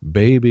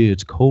 Baby,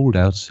 it's cold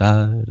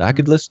outside. I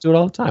could listen to it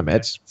all the time.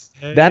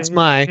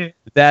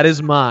 That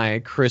is my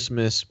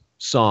Christmas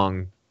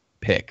song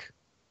pick.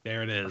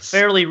 There it is. A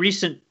fairly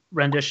recent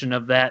rendition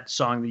of that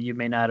song that you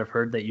may not have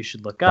heard that you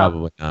should look up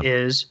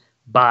is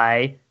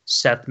by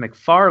Seth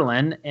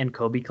MacFarlane and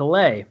Kobe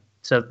Calais.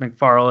 Seth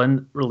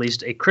MacFarlane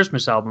released a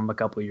Christmas album a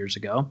couple years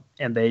ago,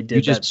 and they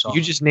did that song.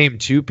 You just named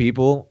two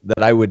people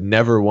that I would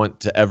never want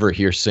to ever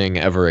hear sing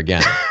ever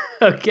again.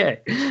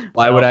 Okay.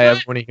 Why would I ever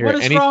want to hear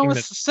anything? What is wrong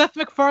with Seth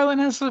MacFarlane?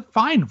 Has a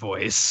fine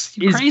voice.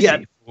 You're crazy.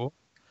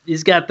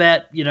 He's got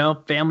that,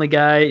 Family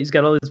Guy. He's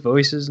got all his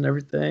voices and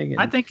everything.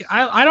 And I think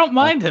I don't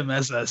mind him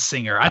as a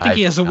singer. I think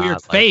he has a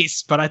weird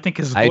face, but I think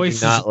his voice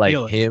is appealing. I do not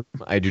like him.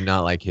 I do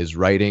not like his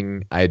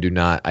writing. I do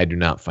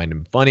not find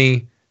him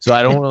funny. So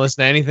I don't want to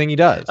listen to anything he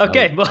does.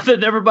 Okay, well then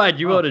never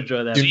mind. You won't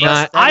enjoy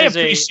that. I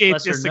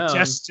appreciate your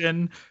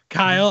suggestion,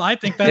 Kyle. I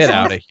think that's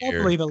lovely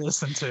to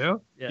listen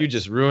to. Yeah. You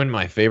just ruined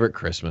my favorite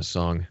Christmas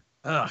song.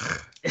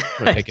 Ugh.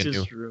 I'm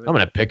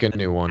gonna pick a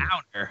new one.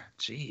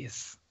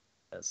 Jeez.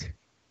 Yes.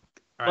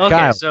 Right. Okay,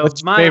 Kyle, so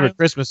what's your favorite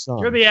Christmas song?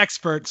 You're the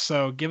expert,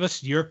 so give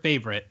us your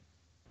favorite.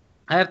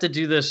 I have to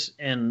do this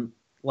in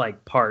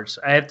like parts.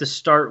 I have to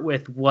start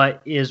with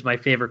what is my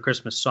favorite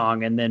Christmas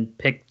song and then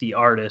pick the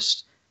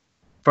artist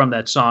from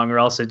that song, or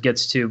else it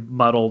gets too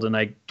muddled and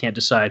I can't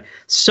decide.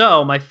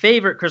 So my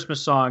favorite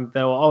Christmas song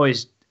that I will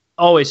always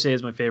say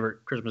is my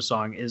favorite Christmas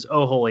song is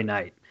 "Oh Holy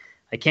Night."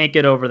 I can't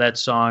get over that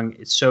song.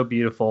 It's so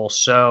beautiful,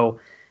 so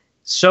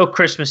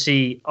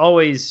Christmassy.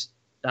 Always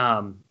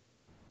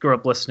grew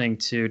up listening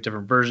to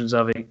different versions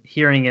of it,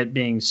 hearing it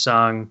being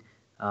sung,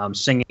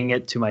 singing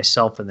it to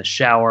myself in the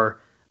shower.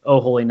 Oh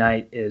Holy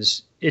Night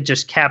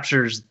just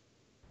captures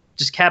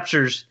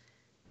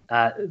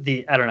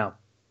the, I don't know.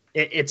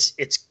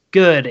 It's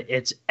good.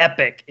 It's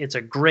epic. It's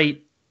a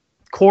great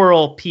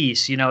choral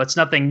piece. It's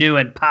nothing new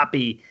and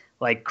poppy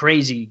like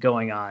crazy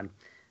going on.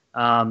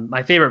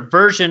 My favorite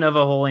version of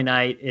A Holy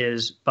Night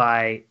is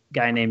by a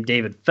guy named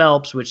David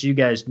Phelps, which you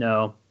guys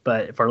know,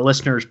 but for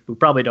listeners who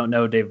probably don't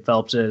know who David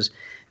Phelps is,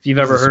 if you've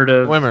ever heard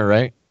of swimmer,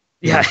 right?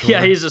 Yeah,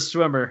 he's a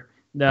swimmer.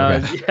 No,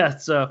 okay. Yeah,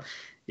 so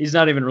he's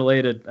not even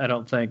related, I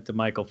don't think, to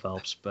Michael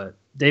Phelps, but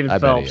David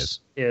Phelps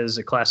is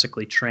a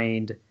classically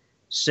trained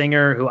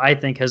singer who I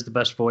think has the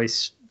best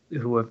voice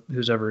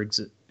who's ever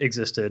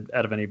existed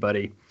out of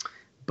anybody.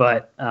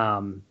 But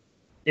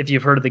if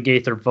you've heard of the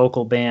Gaither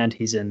Vocal Band,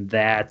 he's in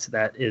that.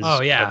 That is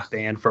a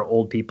band for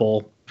old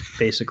people,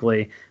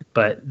 basically.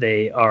 But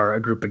they are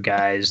a group of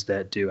guys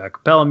that do a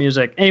cappella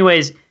music.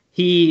 Anyways,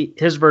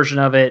 his version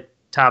of it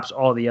tops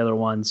all the other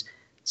ones.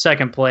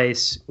 Second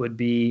place would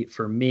be,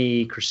 for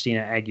me,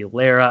 Christina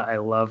Aguilera. I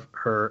love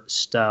her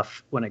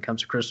stuff when it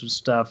comes to Christmas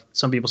stuff.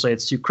 Some people say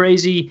it's too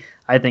crazy.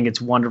 I think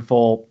it's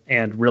wonderful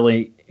and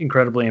really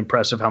incredibly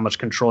impressive how much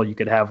control you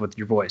could have with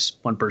your voice.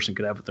 One person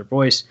could have with their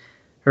voice.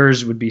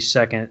 Hers would be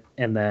second.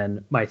 And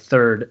then my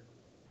third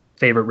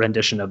favorite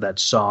rendition of that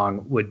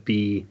song would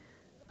be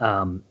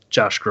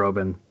Josh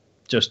Groban,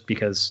 just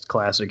because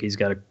classic. He's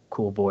got a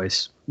cool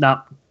voice.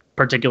 Not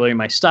particularly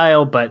my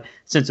style, but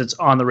since it's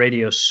on the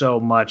radio so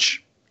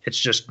much, it's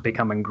just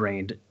become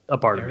ingrained a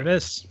part of it. There it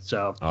is.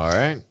 So, all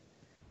right.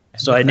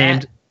 So I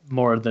named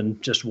more than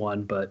just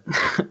one, but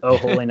Oh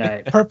Holy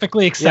Night.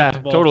 Perfectly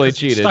acceptable. Yeah, totally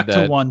cheated. Stuck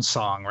to one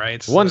song,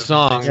 right? One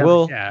song.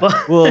 We'll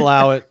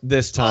allow it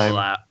this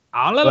time.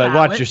 I'll allow but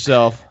watch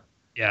yourself.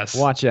 Yes.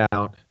 Watch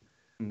out.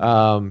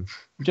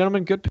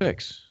 Gentlemen, good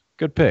picks.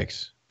 Good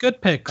picks.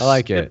 Good picks. I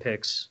like it. Good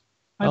picks.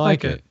 I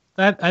like it.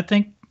 I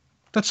think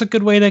that's a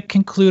good way to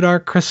conclude our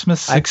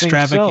Christmas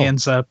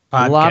extravaganza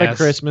podcast. A lot of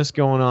Christmas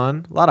going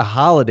on. A lot of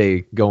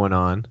holiday going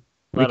on.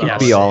 We can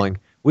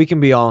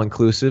be all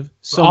inclusive.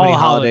 So many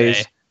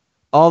holidays.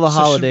 All the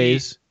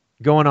holidays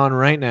going on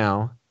right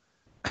now.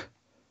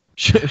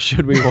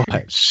 Should we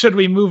what? Should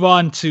we move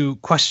on to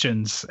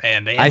questions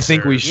and answers? I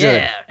think we should.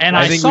 Yeah. And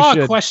I saw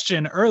a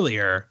question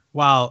earlier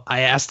while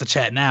I asked the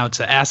chat now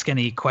to ask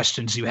any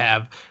questions you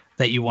have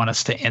that you want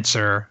us to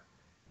answer,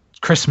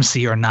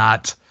 Christmassy or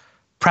not,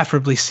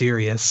 preferably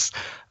serious.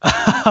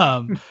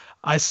 Do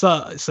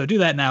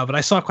that now, but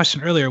I saw a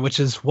question earlier, which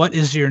is, what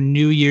is your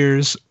New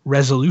Year's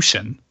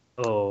resolution?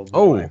 Oh,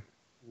 boy.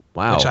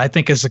 Wow. Which I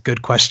think is a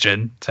good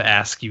question to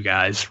ask you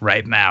guys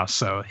right now.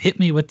 So hit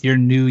me with your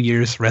New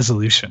Year's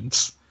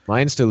resolutions.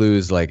 Mine's to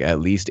lose like at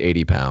least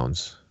 80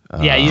 pounds.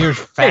 Yeah, you're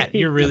fat.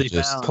 You're really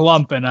just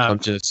plumping up.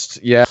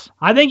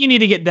 I think you need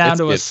to get down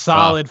to a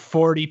solid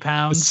 40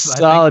 pounds.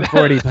 Solid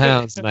 40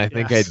 pounds, and I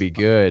think I'd be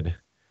good.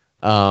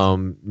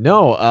 Mine's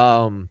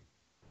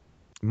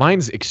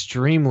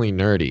extremely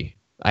nerdy.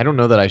 I don't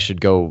know that I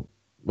should go.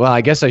 Well,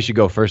 I guess I should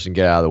go first and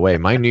get out of the way.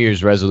 My New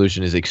Year's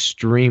resolution is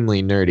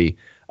extremely nerdy,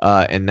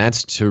 and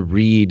that's to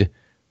read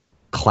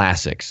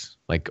classics,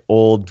 like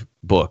old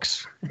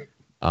books.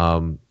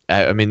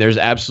 I mean, there's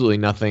absolutely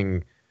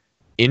nothing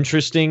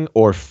interesting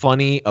or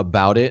funny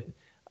about it.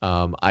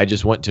 I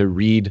just want to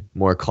read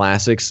more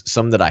classics,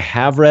 some that I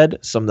have read,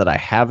 some that I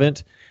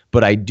haven't.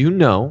 But I do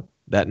know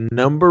that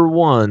number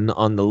one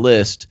on the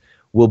list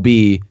will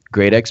be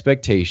Great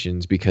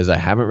Expectations, because I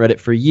haven't read it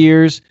for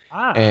years.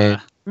 And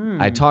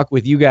I talk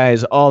with you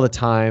guys all the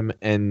time,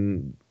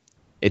 and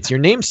it's your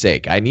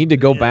namesake. I need to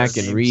go back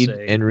and read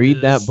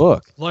that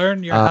book.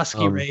 Learn your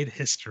Husky raid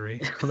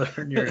history.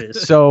 Learn your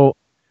history.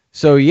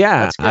 So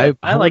yeah, I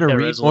like want to that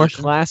read more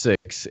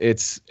classics.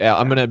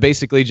 I'm gonna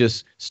basically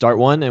just start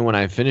one, and when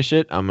I finish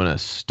it, I'm gonna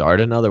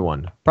start another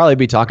one. Probably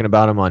be talking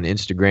about them on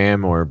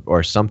Instagram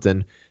or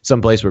something,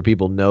 someplace where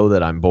people know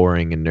that I'm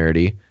boring and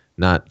nerdy,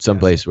 not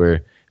someplace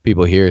where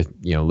people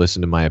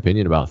listen to my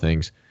opinion about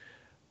things.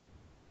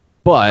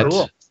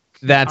 But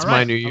that's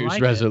my New Year's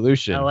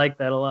resolution. I like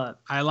that a lot.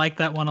 I like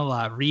that one a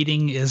lot.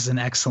 Reading is an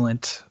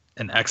excellent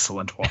one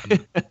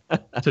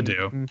to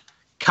do.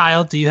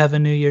 Kyle, do you have a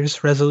New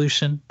Year's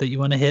resolution that you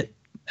want to hit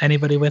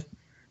anybody with?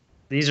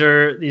 These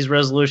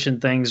resolution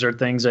things are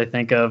things I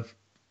think of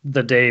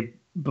the day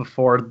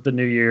before the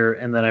new year,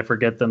 and then I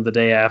forget them the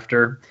day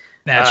after.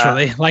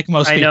 Naturally, like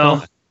most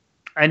people.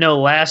 I know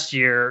last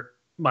year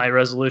my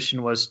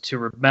resolution was to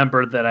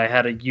remember that I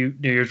had a New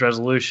Year's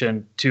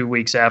resolution 2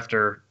 weeks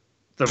after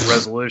the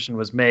resolution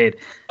was made.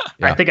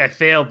 Yeah. I think I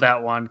failed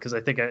that one because I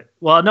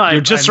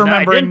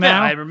remembering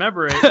now. I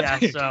remember it. Yeah.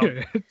 So,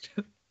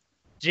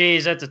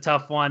 geez, that's a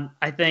tough one.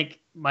 I think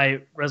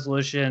my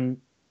resolution.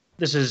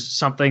 This is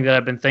something that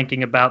I've been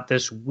thinking about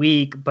this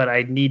week, but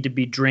I need to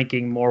be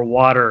drinking more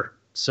water.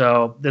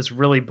 So that's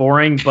really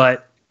boring,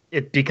 but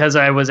because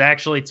I was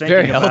actually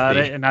thinking about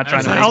it and not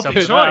trying to make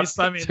something up.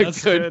 I mean,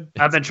 that's good.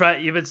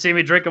 You've been seeing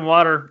me drinking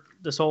water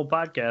this whole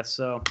podcast,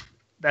 so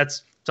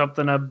that's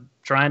something I've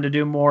trying to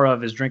do more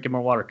of is drinking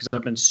more water because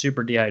I've been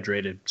super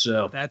dehydrated.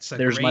 So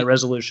there's my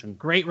resolution.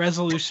 Great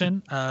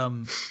resolution.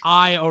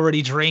 I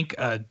already drink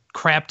a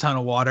crap ton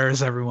of water,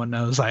 as everyone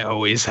knows. I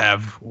always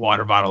have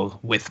water bottle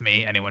with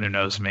me. Anyone who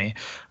knows me.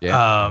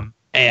 Yeah.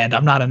 And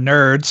I'm not a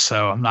nerd,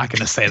 so I'm not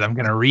going to say that I'm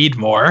going to read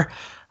more.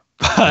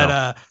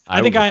 But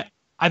I think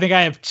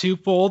I have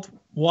twofold.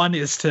 One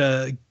is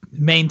to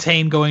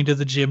maintain going to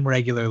the gym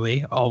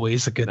regularly,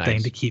 always a good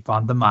thing to keep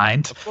on the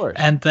mind. Of course.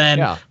 And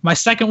then my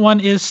second one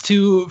is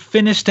to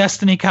finish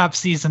Destiny Cop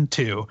Season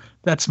 2.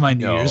 That's my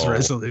New Year's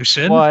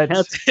resolution. What?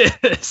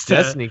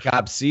 Destiny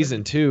Cop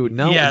Season 2?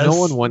 No, no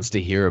one wants to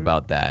hear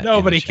about that.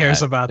 Nobody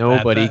cares about that.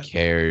 Nobody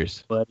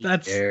cares.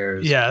 That's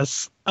cares.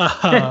 Yes.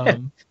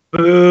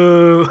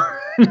 Boo.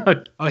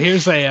 Oh,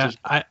 here's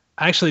I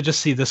actually just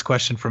see this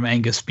question from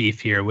Angus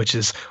Beef here, which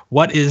is,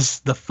 what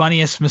is the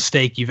funniest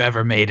mistake you've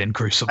ever made in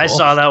Crucible? I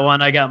saw that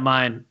one. I got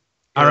mine.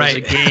 All right.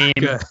 It was a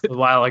game a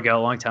while ago,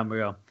 a long time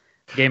ago.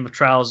 Game of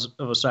Trials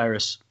of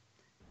Osiris.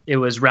 It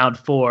was round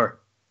 4,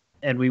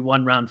 and we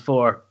won round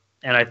 4,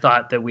 and I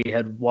thought that we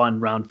had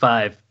won round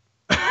 5,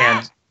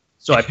 and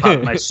so I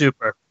popped my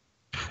super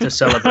to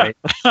celebrate,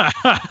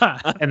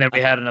 and then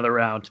we had another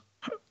round.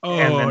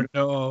 Oh,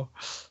 no.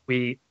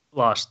 We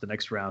lost the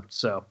next round,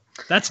 so...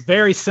 That's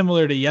very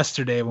similar to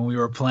yesterday when we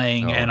were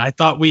playing, and I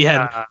thought we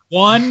had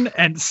won,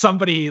 and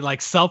somebody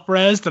like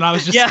self-resed, and I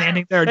was just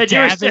standing there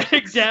dabbing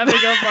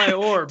up my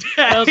orb.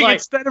 I was like,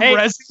 instead of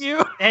resing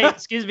you. Hey,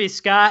 excuse me,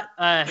 Scott.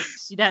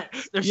 See that?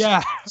 There's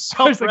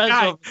self-res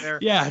over there.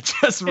 Yeah,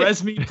 just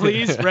res me,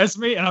 please. Res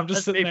me, and I'm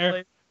just sitting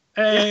there.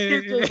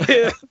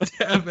 Hey,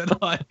 dabbing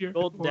on your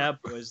golden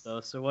dab boys, though.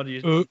 So what do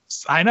you?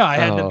 Oops, I know. I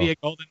had to be a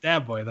golden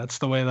dab boy. That's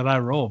the way that I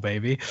roll,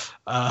 baby.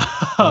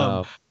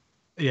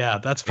 Yeah,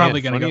 that's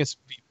probably going to be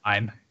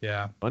mine.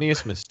 Yeah.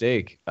 Funniest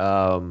mistake.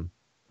 Funniest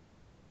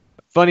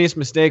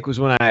mistake was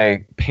when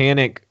I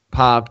panic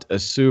popped a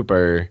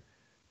super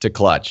to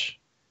clutch,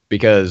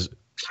 because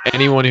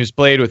anyone who's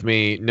played with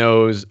me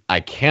knows I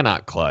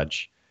cannot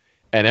clutch,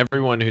 and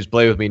everyone who's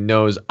played with me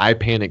knows I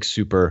panic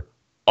super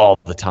all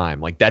the time.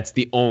 Like, that's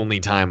the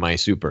only time I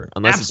super,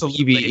 unless it's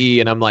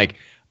PvE, and I'm like,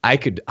 I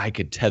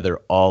could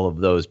tether all of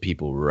those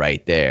people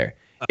right there.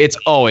 It's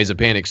always a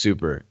panic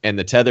super, and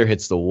the tether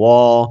hits the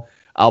wall.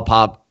 I'll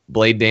pop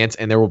Blade Dance,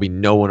 and there will be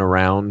no one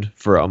around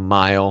for a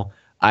mile.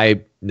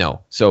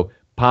 So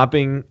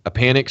popping a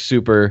panic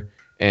super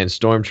and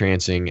storm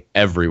trancing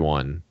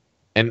everyone,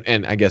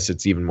 and I guess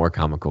it's even more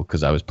comical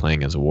because I was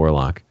playing as a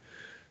warlock.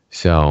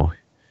 So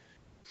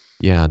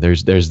yeah,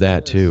 there's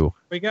that too.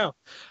 There we go.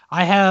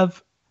 I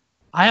have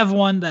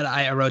one that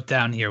I wrote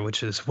down here,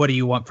 which is, what do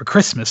you want for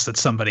Christmas, that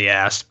somebody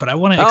asked, but I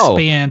want to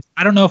expand.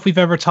 I don't know if we've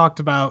ever talked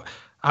about.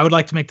 I would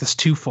like to make this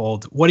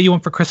twofold. What do you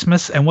want for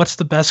Christmas, and what's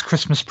the best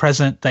Christmas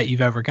present that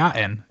you've ever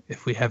gotten,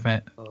 if we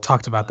haven't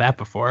talked about that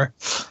before?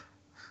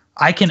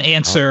 I can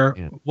answer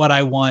what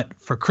I want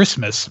for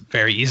Christmas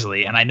very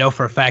easily, and I know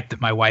for a fact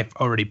that my wife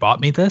already bought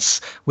me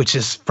this, which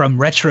is from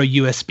Retro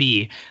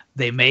USB.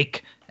 They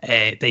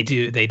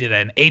did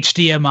an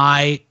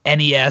HDMI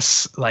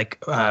NES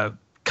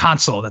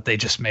console that they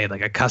just made,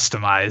 like a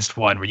customized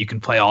one where you can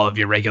play all of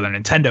your regular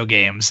Nintendo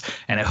games,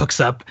 and it hooks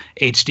up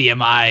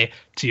HDMI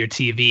to your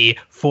TV,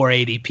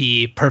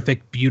 480p,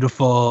 perfect,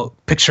 beautiful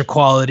picture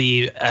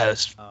quality,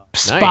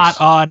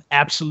 spot on,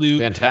 absolute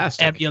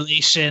fantastic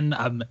emulation.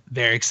 I'm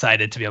very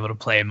excited to be able to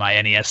play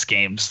my NES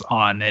games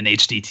on an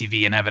HD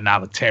TV and have it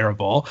not look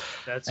terrible.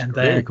 That's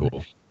very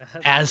cool.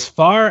 As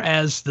far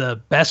as the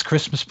best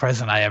Christmas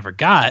present I ever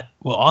got,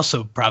 will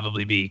also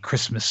probably be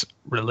Christmas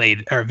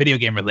related or video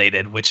game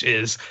related, which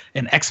is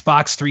an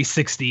Xbox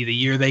 360, the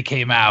year they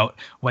came out,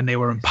 when they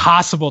were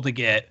impossible to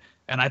get.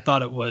 And I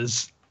thought it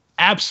was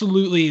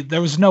absolutely,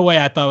 there was no way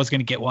I thought I was going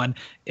to get one.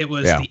 It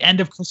was the end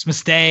of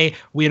Christmas Day.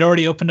 We had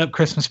already opened up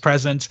Christmas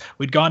presents.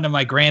 We'd gone to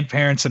my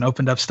grandparents and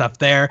opened up stuff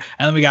there.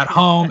 And then we got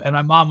home, and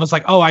my mom was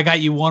like, "Oh, I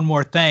got you one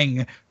more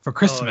thing for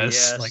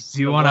Christmas. Like,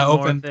 do you want to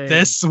open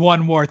this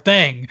one more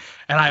thing?"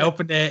 And I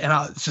opened it,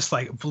 and it just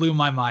like blew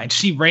my mind.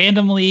 She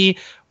randomly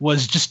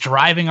was just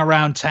driving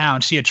around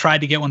town. She had tried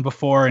to get one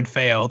before and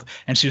failed,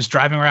 and she was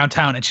driving around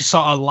town, and she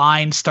saw a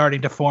line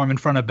starting to form in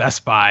front of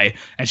Best Buy,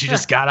 and she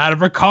just got out of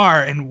her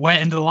car and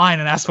went into the line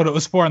and asked what it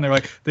was for. And they're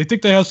like, "They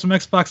think they have some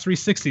Xbox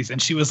 360s,"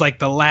 and she was like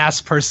the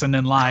last person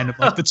in line of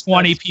like the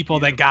 20 people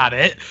that got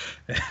it.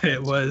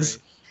 It was.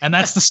 Great. And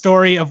that's the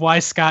story of why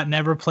Scott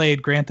never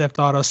played Grand Theft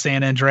Auto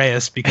San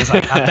Andreas, because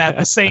I got that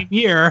the same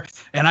year,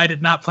 and I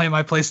did not play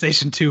my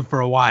PlayStation 2 for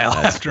a while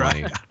after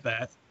I got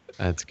that.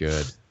 That's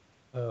good.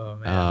 Oh,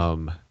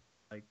 man.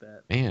 Like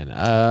that.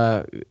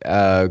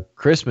 Man,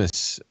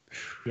 Christmas.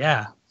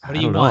 Yeah. What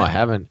do you want? know. I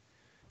haven't.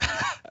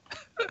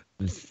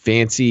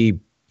 Fancy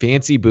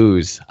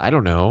booze. I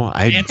don't know.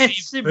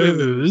 Fancy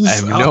booze. I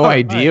have no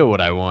idea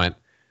what I want.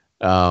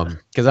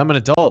 Because I'm an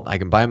adult. I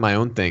can buy my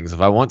own things. If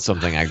I want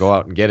something, I go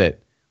out and get it.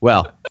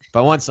 Well, if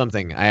I want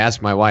something, I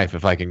ask my wife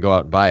if I can go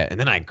out and buy it, and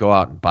then I go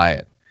out and buy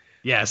it.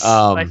 Yes.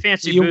 By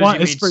fancy booze, you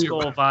mean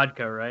Skull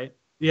vodka, right?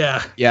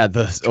 Yeah. Yeah.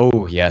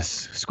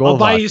 Yes. Skull I'll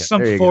buy vodka. you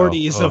some There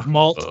 40s go. of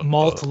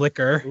malt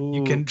liquor. Ooh,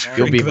 you can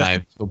You'll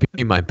drink you'll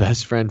be my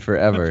best friend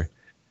forever.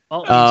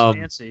 Malt means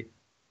fancy.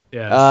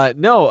 Yes.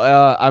 No,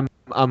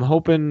 I'm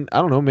hoping,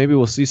 I don't know, maybe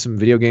we'll see some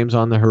video games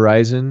on the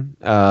horizon.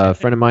 A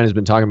friend of mine has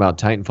been talking about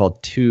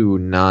Titanfall 2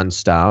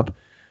 nonstop,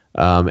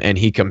 and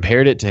he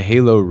compared it to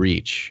Halo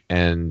Reach,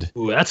 and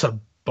Ooh, that's a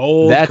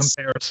bold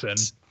comparison.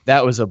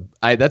 That's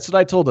what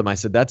I told him. I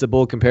said that's a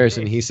bold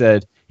comparison. He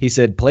said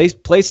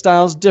play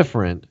style's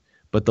different,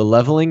 but the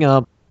leveling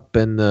up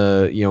and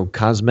the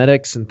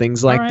cosmetics and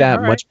things like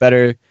that much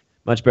better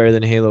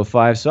than Halo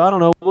 5. So I don't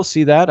know. We'll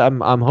see that.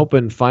 I'm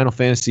hoping Final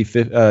Fantasy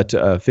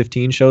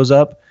 15 shows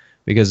up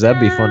because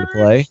that'd be fun to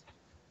play.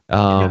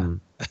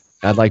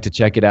 I'd like to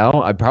check it out.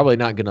 I'm probably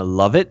not gonna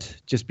love it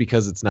just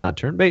because it's not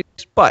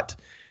turn-based, but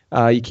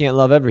you can't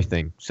love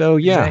everything. So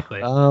yeah.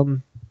 Exactly.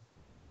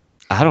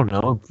 I don't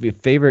know.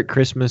 Favorite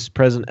Christmas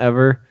present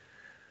ever?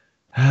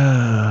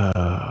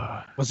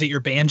 Was it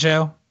your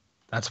banjo?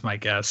 That's my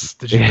guess.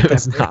 Did you It get that?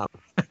 was not.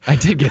 I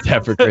did get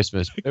that for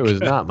Christmas. It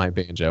was not my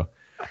banjo.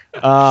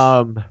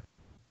 I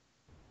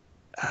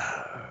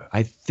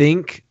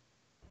think,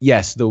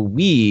 yes, the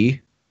Wii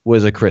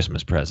was a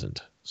Christmas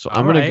present. So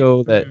I'm going to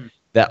go that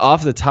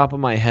off the top of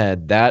my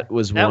head, that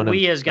was one of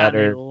the Wii has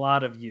gotten a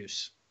lot of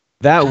use.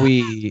 That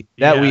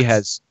Wii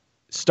has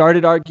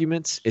started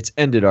arguments, it's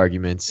ended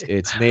arguments,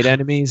 it's made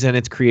enemies, and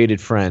it's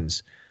created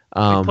friends.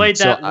 We played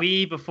that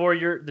Wii before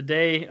the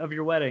day of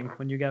your wedding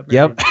when you got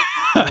married.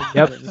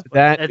 Yep.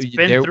 It's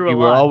been through a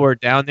lot. We were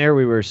down there.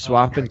 We were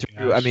swapping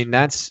through. Gosh. I mean,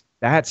 that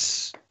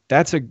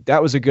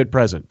was a good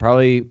present.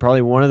 Probably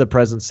one of the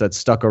presents that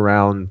stuck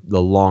around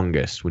the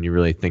longest when you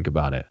really think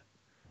about it.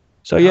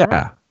 So yeah,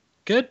 right.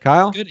 Good,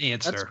 Kyle. Good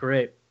answer. That's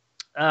great.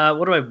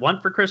 What do I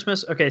want for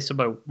Christmas? Okay,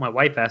 so my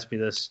wife asked me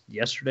this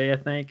yesterday, I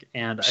think,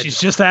 and she's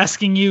just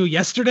asking you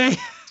yesterday.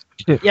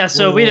 Yeah,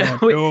 so we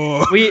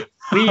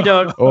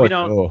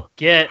don't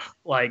get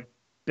like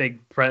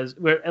big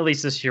presents. At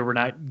least this year, we're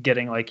not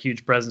getting like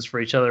huge presents for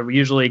each other. We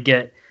usually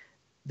get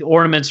the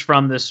ornaments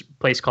from this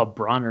place called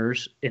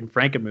Bronner's in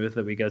Frankenmuth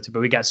that we go to,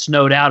 but we got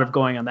snowed out of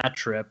going on that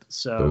trip,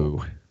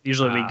 so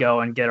usually we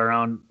go and get our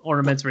own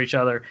ornaments for each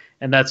other,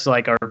 and that's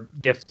like our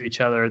gift to each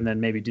other, and then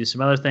maybe do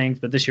some other things.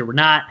 But this year we're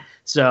not.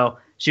 So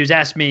she was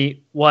asking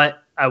me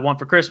what I want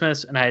for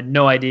Christmas, and I had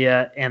no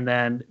idea. And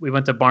then we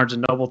went to Barnes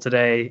 & Noble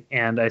today,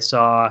 and I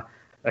saw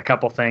a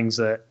couple things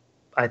that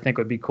I think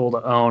would be cool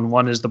to own.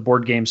 One is the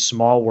board game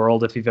Small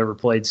World. If you've ever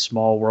played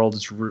Small World,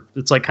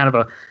 it's like kind of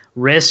a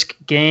Risk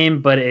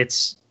game, but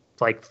it's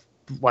like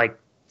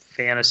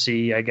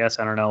fantasy, I guess.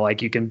 I don't know.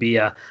 Like you can be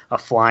a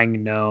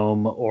flying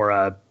gnome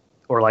or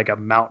like a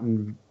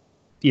mountain.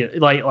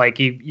 Like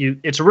you.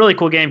 It's a really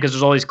cool game because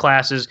there's all these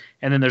classes,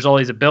 and then there's all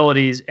these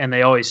abilities, and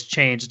they always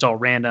change. It's all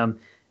random.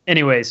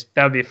 Anyways,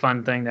 that would be a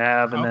fun thing to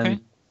have. And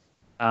then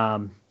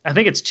I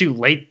think it's too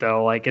late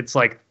though. Like it's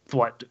like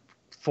what,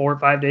 4 or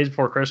 5 days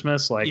before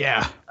Christmas. Like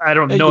I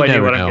don't no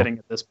idea what I'm getting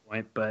at this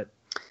point, but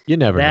you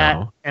never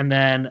know. And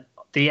then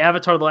the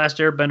Avatar: The Last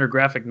Airbender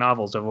graphic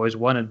novels I've always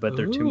wanted, but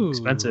they're too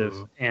expensive,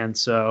 and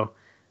so.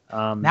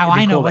 Now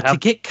I know what to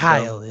get,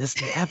 Kyle. Is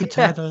the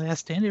Avatar: The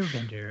Last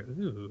Airbender?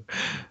 Ooh.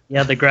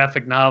 Yeah, the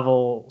graphic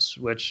novels,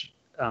 which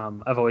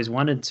I've always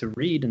wanted to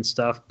read and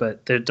stuff,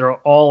 but they're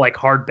all like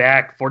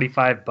hardback,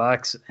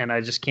 $45, and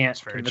I just can't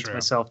convince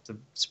myself to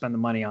spend the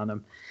money on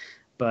them.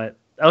 But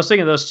I was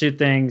thinking of those two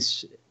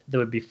things that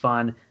would be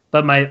fun.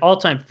 But my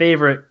all-time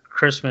favorite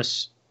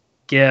Christmas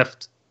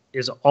gift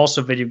is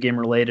also video game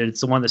related.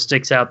 It's the one that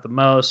sticks out the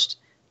most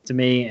to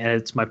me, and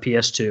it's my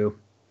PS2.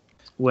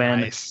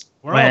 Nice.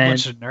 We're all a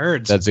bunch of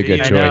nerds. That's a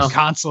good choice.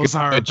 Consoles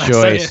are a good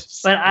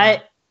choice. But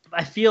I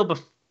feel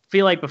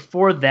like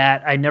before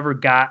that I never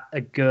got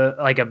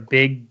a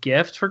big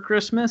gift for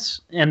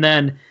Christmas, and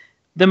then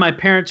my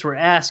parents were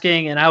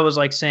asking, and I was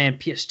like saying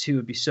PS2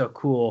 would be so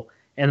cool,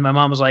 and my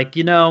mom was like,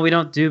 we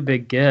don't do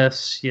big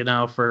gifts,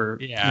 for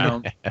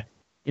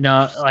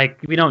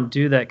like we don't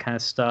do that kind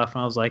of stuff.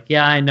 And I was like,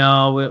 yeah, I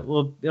know,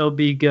 it'll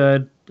be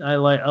good. I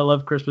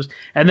love Christmas.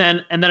 And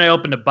then I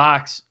opened a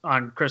box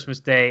on Christmas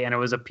Day, and it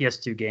was a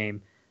PS2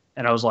 game,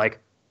 and I was like,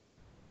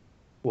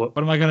 "What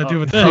am I gonna do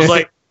with this?" I was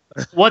like,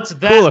 "What's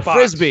that?" Cool, a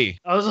frisbee.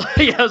 I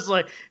was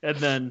like, and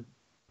then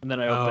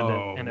I opened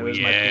it, and it was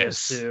my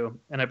PS2,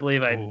 and I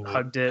believe I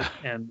hugged it,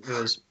 and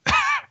it was,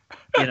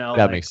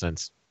 that makes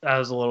sense. I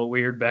was a little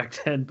weird back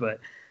then, but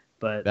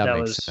that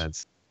makes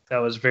sense. That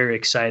was very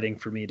exciting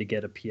for me to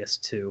get a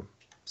PS2.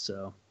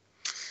 So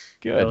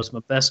good. That was my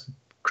best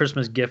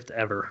Christmas gift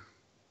ever.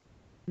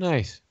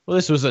 Nice. Well,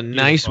 this was a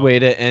nice way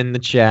to end the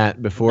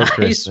chat before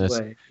Christmas.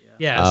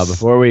 Yes.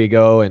 Before we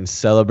go and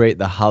celebrate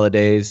the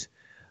holidays.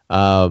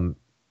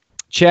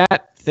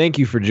 Chat, thank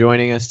you for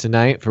joining us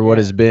tonight for what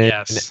has been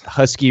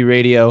Husky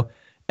Radio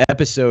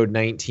episode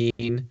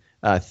 19.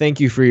 Thank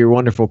you for your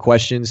wonderful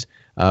questions.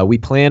 We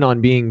plan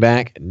on being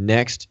back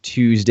next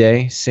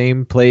Tuesday,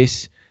 same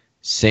place,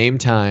 same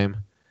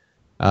time.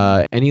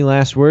 Any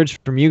last words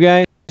from you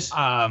guys?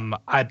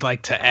 I'd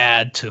like to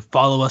add to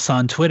follow us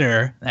on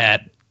Twitter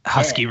at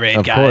Husky Raid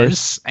Of Guys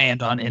course.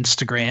 and on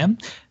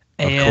Instagram.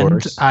 Of And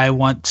course. I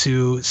want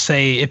to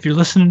say, if you're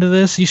listening to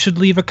this, you should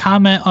leave a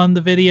comment on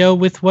the video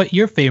with what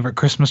your favorite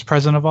Christmas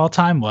present of all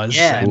time was.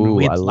 Yeah. And Ooh,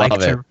 we'd I like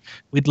love it. to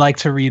we'd like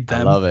to read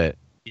them. I love it.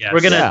 Yes.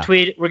 We're gonna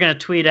Yeah.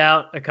 tweet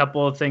out a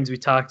couple of things we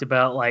talked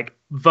about, like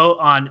vote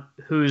on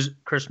whose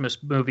Christmas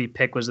movie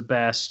pick was the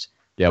best.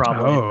 Yep.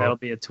 Probably Oh, that'll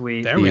be a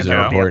tweet. there we And go.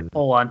 there'll be a Important.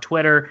 poll on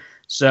Twitter.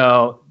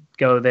 So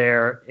go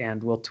there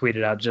and we'll tweet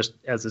it out just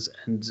as this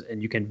ends,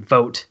 and you can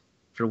vote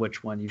for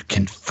which one you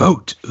Can think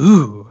vote.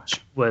 Ooh.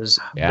 was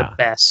Yeah. the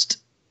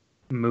best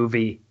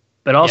movie.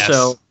 But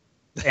also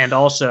and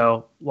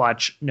also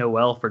watch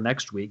Noel for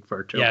next week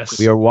for Yes.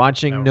 We are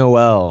watching No.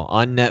 Noel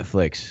on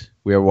Netflix.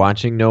 We are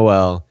watching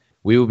Noel.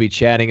 We will be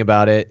chatting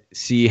about it,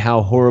 see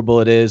how horrible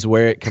it is,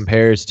 where it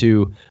compares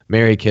to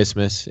Merry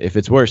Christmas. If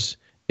it's worse,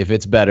 if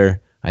it's better,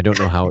 I don't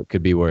know how it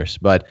could be worse,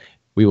 but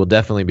we will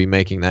definitely be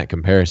making that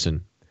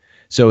comparison.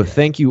 So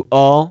thank you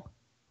all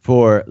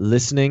for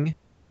listening.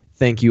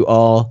 Thank you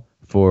all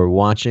for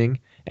watching,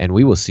 and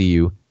we will see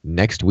you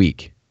next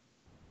week.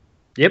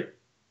 Yep.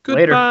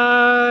 Later.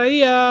 Goodbye.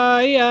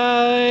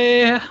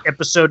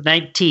 Episode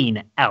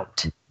 19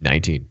 out.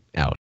 19 out.